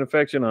transmitted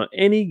infection on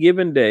any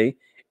given day,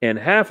 and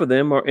half of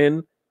them are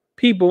in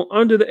people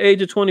under the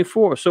age of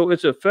 24. So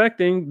it's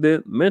affecting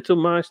the mental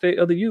mind state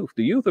of the youth.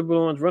 The youth are the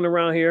ones running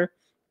around here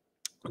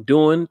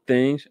doing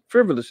things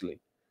frivolously.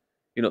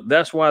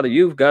 That's why the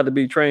youth got to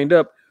be trained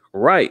up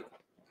right.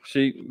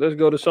 See, let's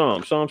go to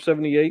Psalm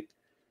 78.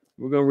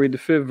 We're going to read the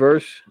 5th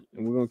verse,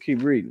 and we're going to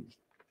keep reading.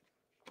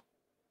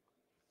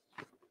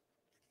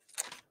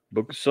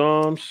 Book of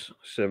Psalms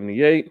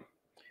 78,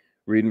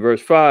 reading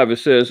verse 5. It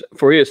says,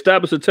 "For he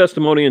established a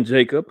testimony in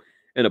Jacob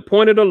and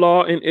appointed a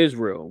law in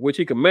Israel, which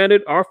he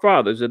commanded our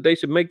fathers that they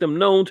should make them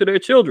known to their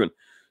children."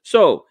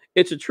 So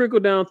it's a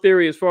trickle-down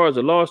theory as far as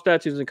the law,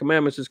 statutes, and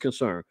commandments is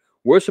concerned.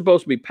 We're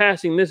supposed to be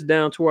passing this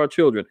down to our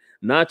children,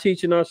 not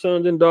teaching our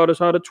sons and daughters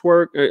how to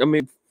twerk.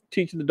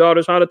 Teaching the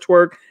daughters how to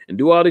twerk and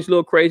do all these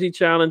little crazy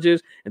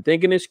challenges and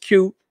thinking it's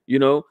cute.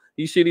 You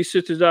see these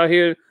sisters out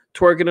here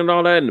twerking and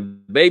all that, and the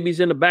babies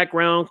in the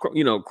background,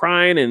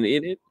 crying. And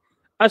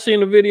I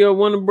seen a video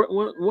one of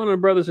the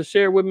brothers has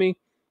shared with me.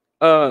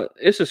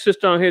 It's a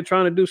sister on here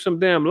trying to do some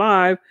damn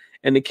live,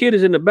 and the kid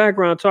is in the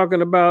background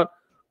talking about,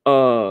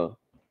 are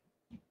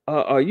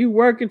you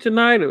working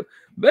tonight?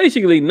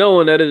 Basically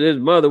knowing that his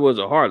mother was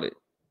a harlot.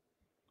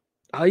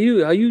 Are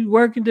you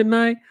working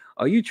tonight?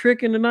 Are you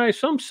tricking tonight?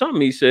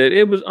 Something he said.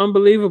 It was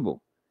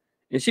unbelievable.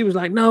 And she was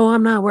like, "No,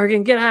 I'm not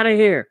working. Get out of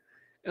here."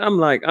 And I'm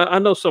like, I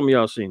know some of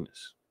y'all seen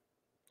this,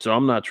 so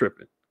I'm not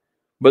tripping.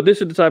 But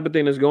this is the type of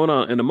thing that's going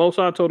on. And the Most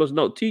High told us,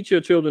 no, teach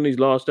your children these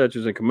laws,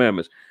 statutes, and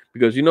commandments.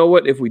 Because you know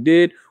what? If we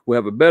did, we'll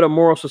have a better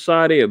moral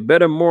society, a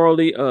better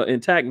morally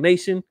intact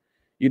nation,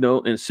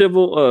 and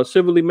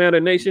civilly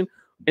mannered nation.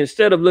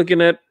 Instead of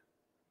looking at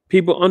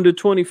people under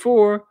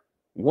 24,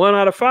 1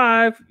 out of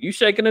 5, you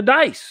shaking the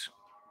dice.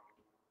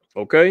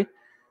 Okay.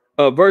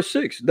 Verse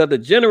 6, that the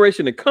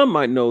generation to come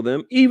might know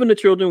them, even the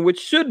children which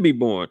should be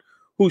born,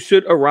 who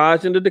should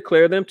arise and to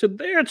declare them to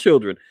their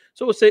children.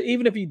 So it said,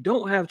 even if you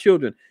don't have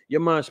children,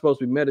 your mind's supposed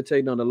to be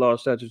meditating on the law,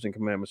 statutes, and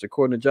commandments.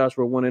 According to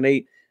Joshua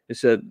 1:8, it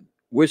said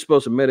we're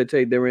supposed to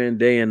meditate therein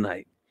day and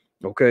night.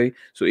 Okay.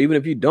 So even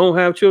if you don't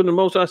have children,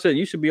 most I said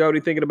you should be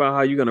already thinking about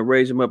how you're going to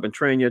raise them up and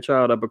train your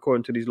child up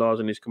according to these laws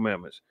and these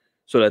commandments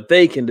so that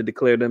they can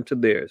declare them to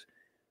theirs.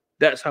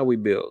 That's how we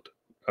build.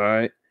 All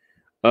right.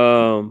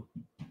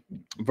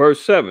 Verse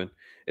 7,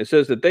 it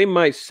says that they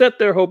might set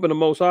their hope in the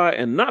Most High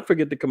and not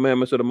forget the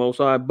commandments of the Most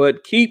High,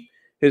 but keep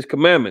his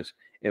commandments,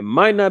 and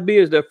might not be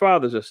as their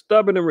fathers, a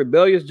stubborn and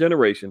rebellious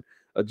generation,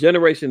 a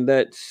generation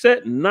that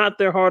set not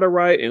their heart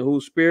aright and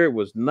whose spirit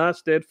was not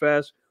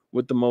steadfast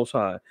with the Most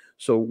High.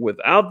 So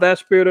without that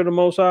spirit of the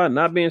Most High,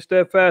 not being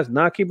steadfast,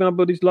 not keeping up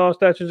with these laws,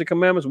 statutes, and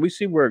commandments, we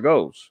see where it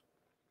goes.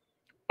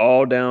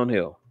 All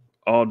downhill.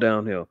 All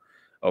downhill.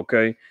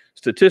 Okay.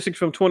 Statistics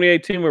from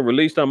 2018 were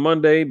released on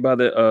Monday by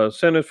the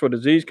Centers for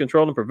Disease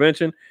Control and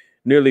Prevention.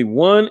 Nearly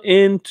 1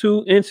 in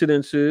 2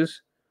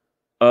 incidences,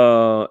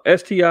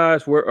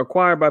 STIs, were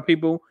acquired by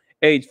people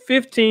aged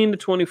 15 to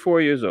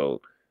 24 years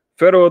old.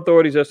 Federal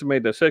authorities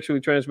estimate that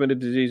sexually transmitted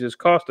diseases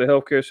cost the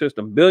healthcare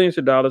system billions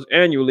of dollars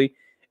annually,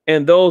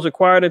 and those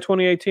acquired in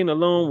 2018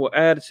 alone will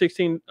add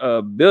 $16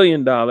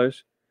 billion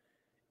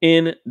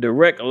in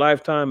direct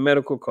lifetime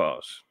medical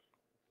costs.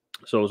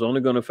 So it's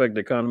only going to affect the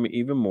economy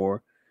even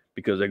more,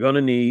 because they're going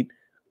to need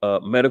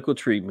medical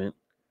treatment.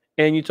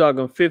 And you're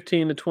talking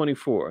 15 to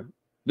 24.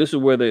 This is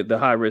where the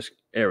high risk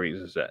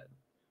areas is at.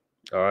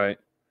 All right.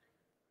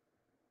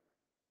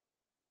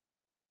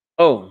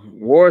 Oh,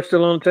 war is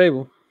still on the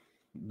table.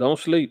 Don't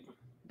sleep.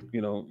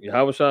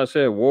 Yahweh Shai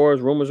said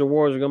wars, rumors of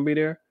wars are going to be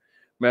there.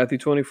 Matthew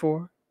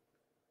 24.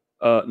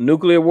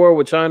 Nuclear war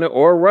with China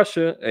or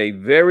Russia, a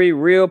very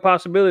real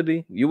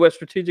possibility. U.S.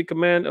 Strategic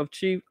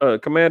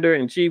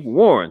Commander-in-Chief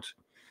warns.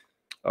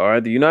 All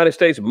right, the United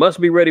States must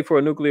be ready for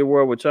a nuclear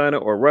war with China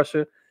or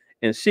Russia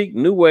and seek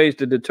new ways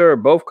to deter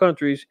both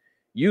countries'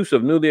 use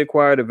of newly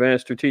acquired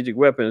advanced strategic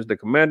weapons. The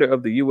commander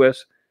of the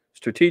U.S.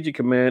 Strategic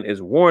Command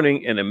is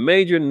warning in a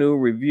major new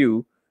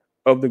review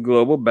of the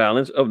global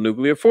balance of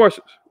nuclear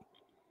forces.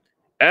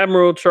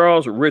 Admiral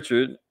Charles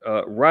Richard,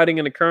 writing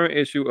in the current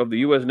issue of the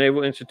U.S.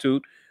 Naval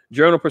Institute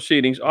Journal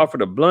Proceedings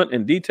offered a blunt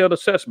and detailed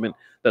assessment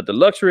that the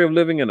luxury of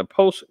living in a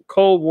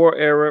post-Cold War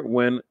era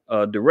when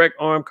a direct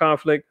armed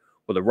conflict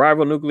with a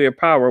rival nuclear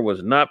power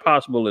was not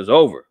possible is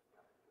over.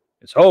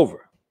 It's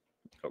over.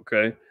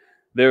 Okay.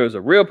 There is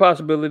a real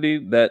possibility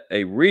that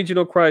a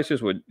regional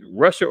crisis with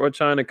Russia or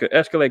China could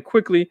escalate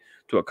quickly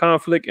to a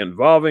conflict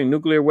involving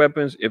nuclear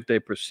weapons if they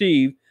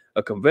perceive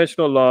a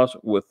conventional loss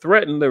would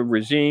threaten the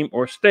regime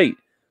or state,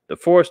 the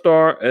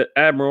four-star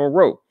admiral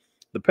wrote.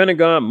 The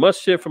Pentagon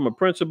must shift from a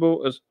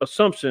principal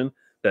assumption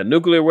that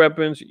nuclear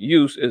weapons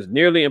use is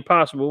nearly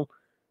impossible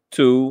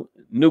to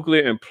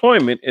nuclear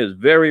employment is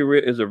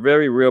a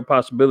very real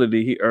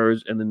possibility, he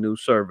urged in the new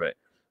survey.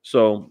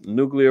 So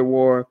nuclear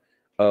war,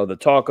 the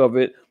talk of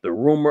it, the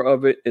rumor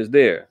of it is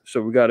there.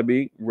 So we got to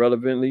be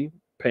relevantly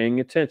paying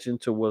attention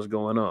to what's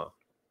going on.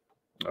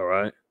 All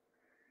right.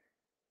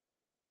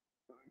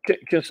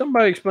 Can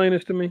somebody explain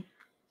this to me?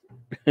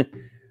 This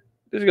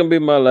is gonna be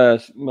my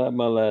last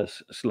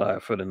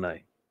slide for the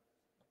night.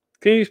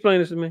 Can you explain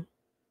this to me?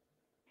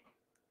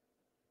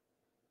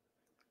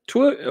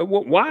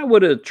 Why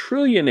would a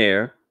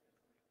trillionaire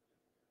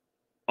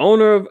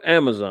owner of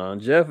Amazon,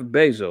 Jeff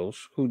Bezos,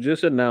 who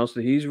just announced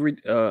that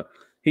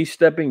he's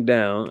stepping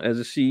down as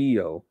a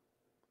CEO,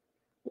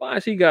 why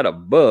has he got a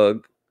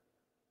bug,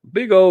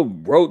 big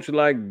old roach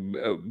like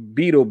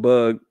beetle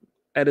bug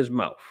at his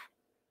mouth?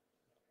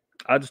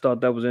 I just thought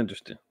that was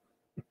interesting.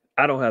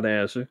 I don't have the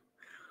answer,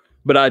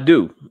 but I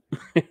do.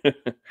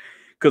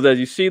 Because as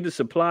you see, the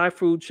supply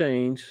food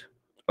chains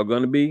are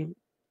going to be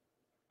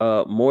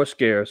more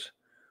scarce.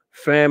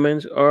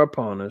 Famines are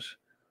upon us.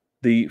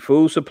 The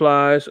food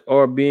supplies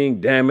are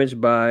being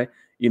damaged by,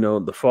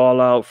 the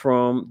fallout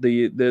from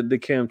the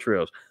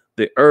chemtrails.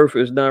 The earth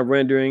is not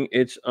rendering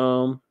its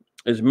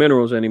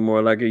minerals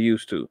anymore like it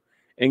used to.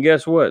 And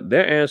guess what?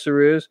 Their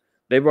answer is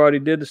they've already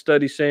did the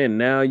study saying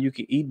now you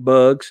can eat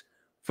bugs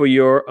for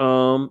your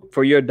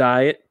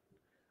diet.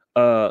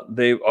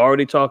 They've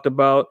already talked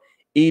about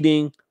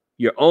eating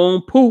your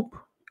own poop.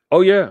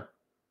 Oh yeah,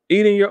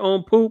 eating your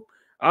own poop.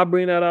 I'll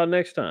bring that out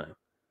next time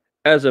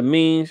as a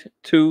means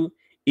to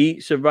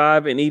eat,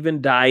 survive, and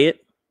even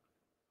diet.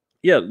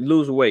 Yeah,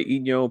 lose weight,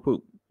 eating your own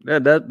poop.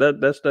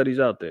 That study's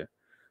out there.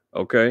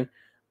 Okay.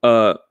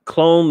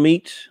 Clone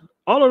meats,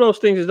 all of those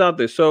things is out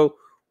there. So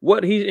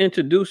what he's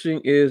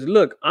introducing is,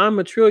 look, I'm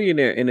a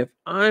trillionaire, and if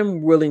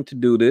I'm willing to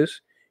do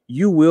this,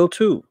 you will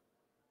too.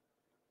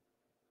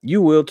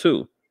 You will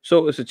too.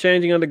 So it's a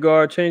changing of the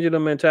guard, changing the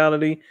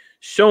mentality,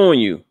 showing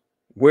you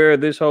where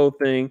this whole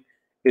thing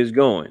is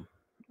going.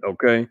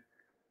 Okay.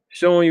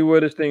 Showing you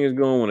where this thing is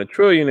going. When a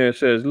trillionaire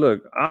says,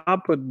 look, I'll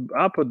put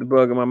the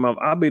bug in my mouth,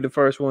 I'll be the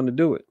first one to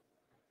do it.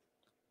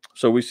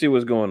 So we see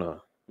what's going on.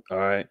 All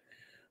right.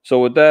 So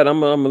with that, I'm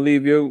gonna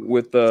leave you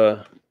with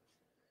Book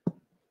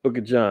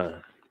of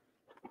John.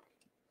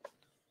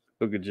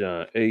 Book of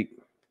John 8.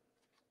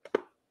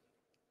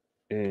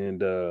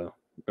 And I'm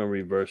gonna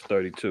read verse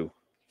 32.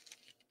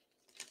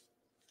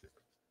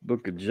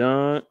 Book of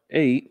John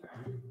 8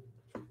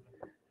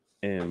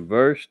 and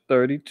verse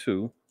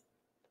 32.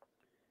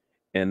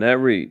 And that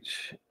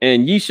reads,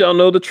 and ye shall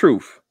know the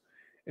truth,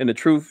 and the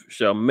truth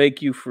shall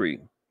make you free.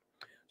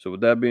 So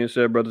with that being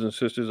said, brothers and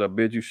sisters, I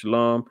bid you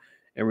shalom.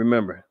 And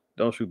remember,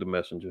 don't shoot the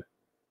messenger.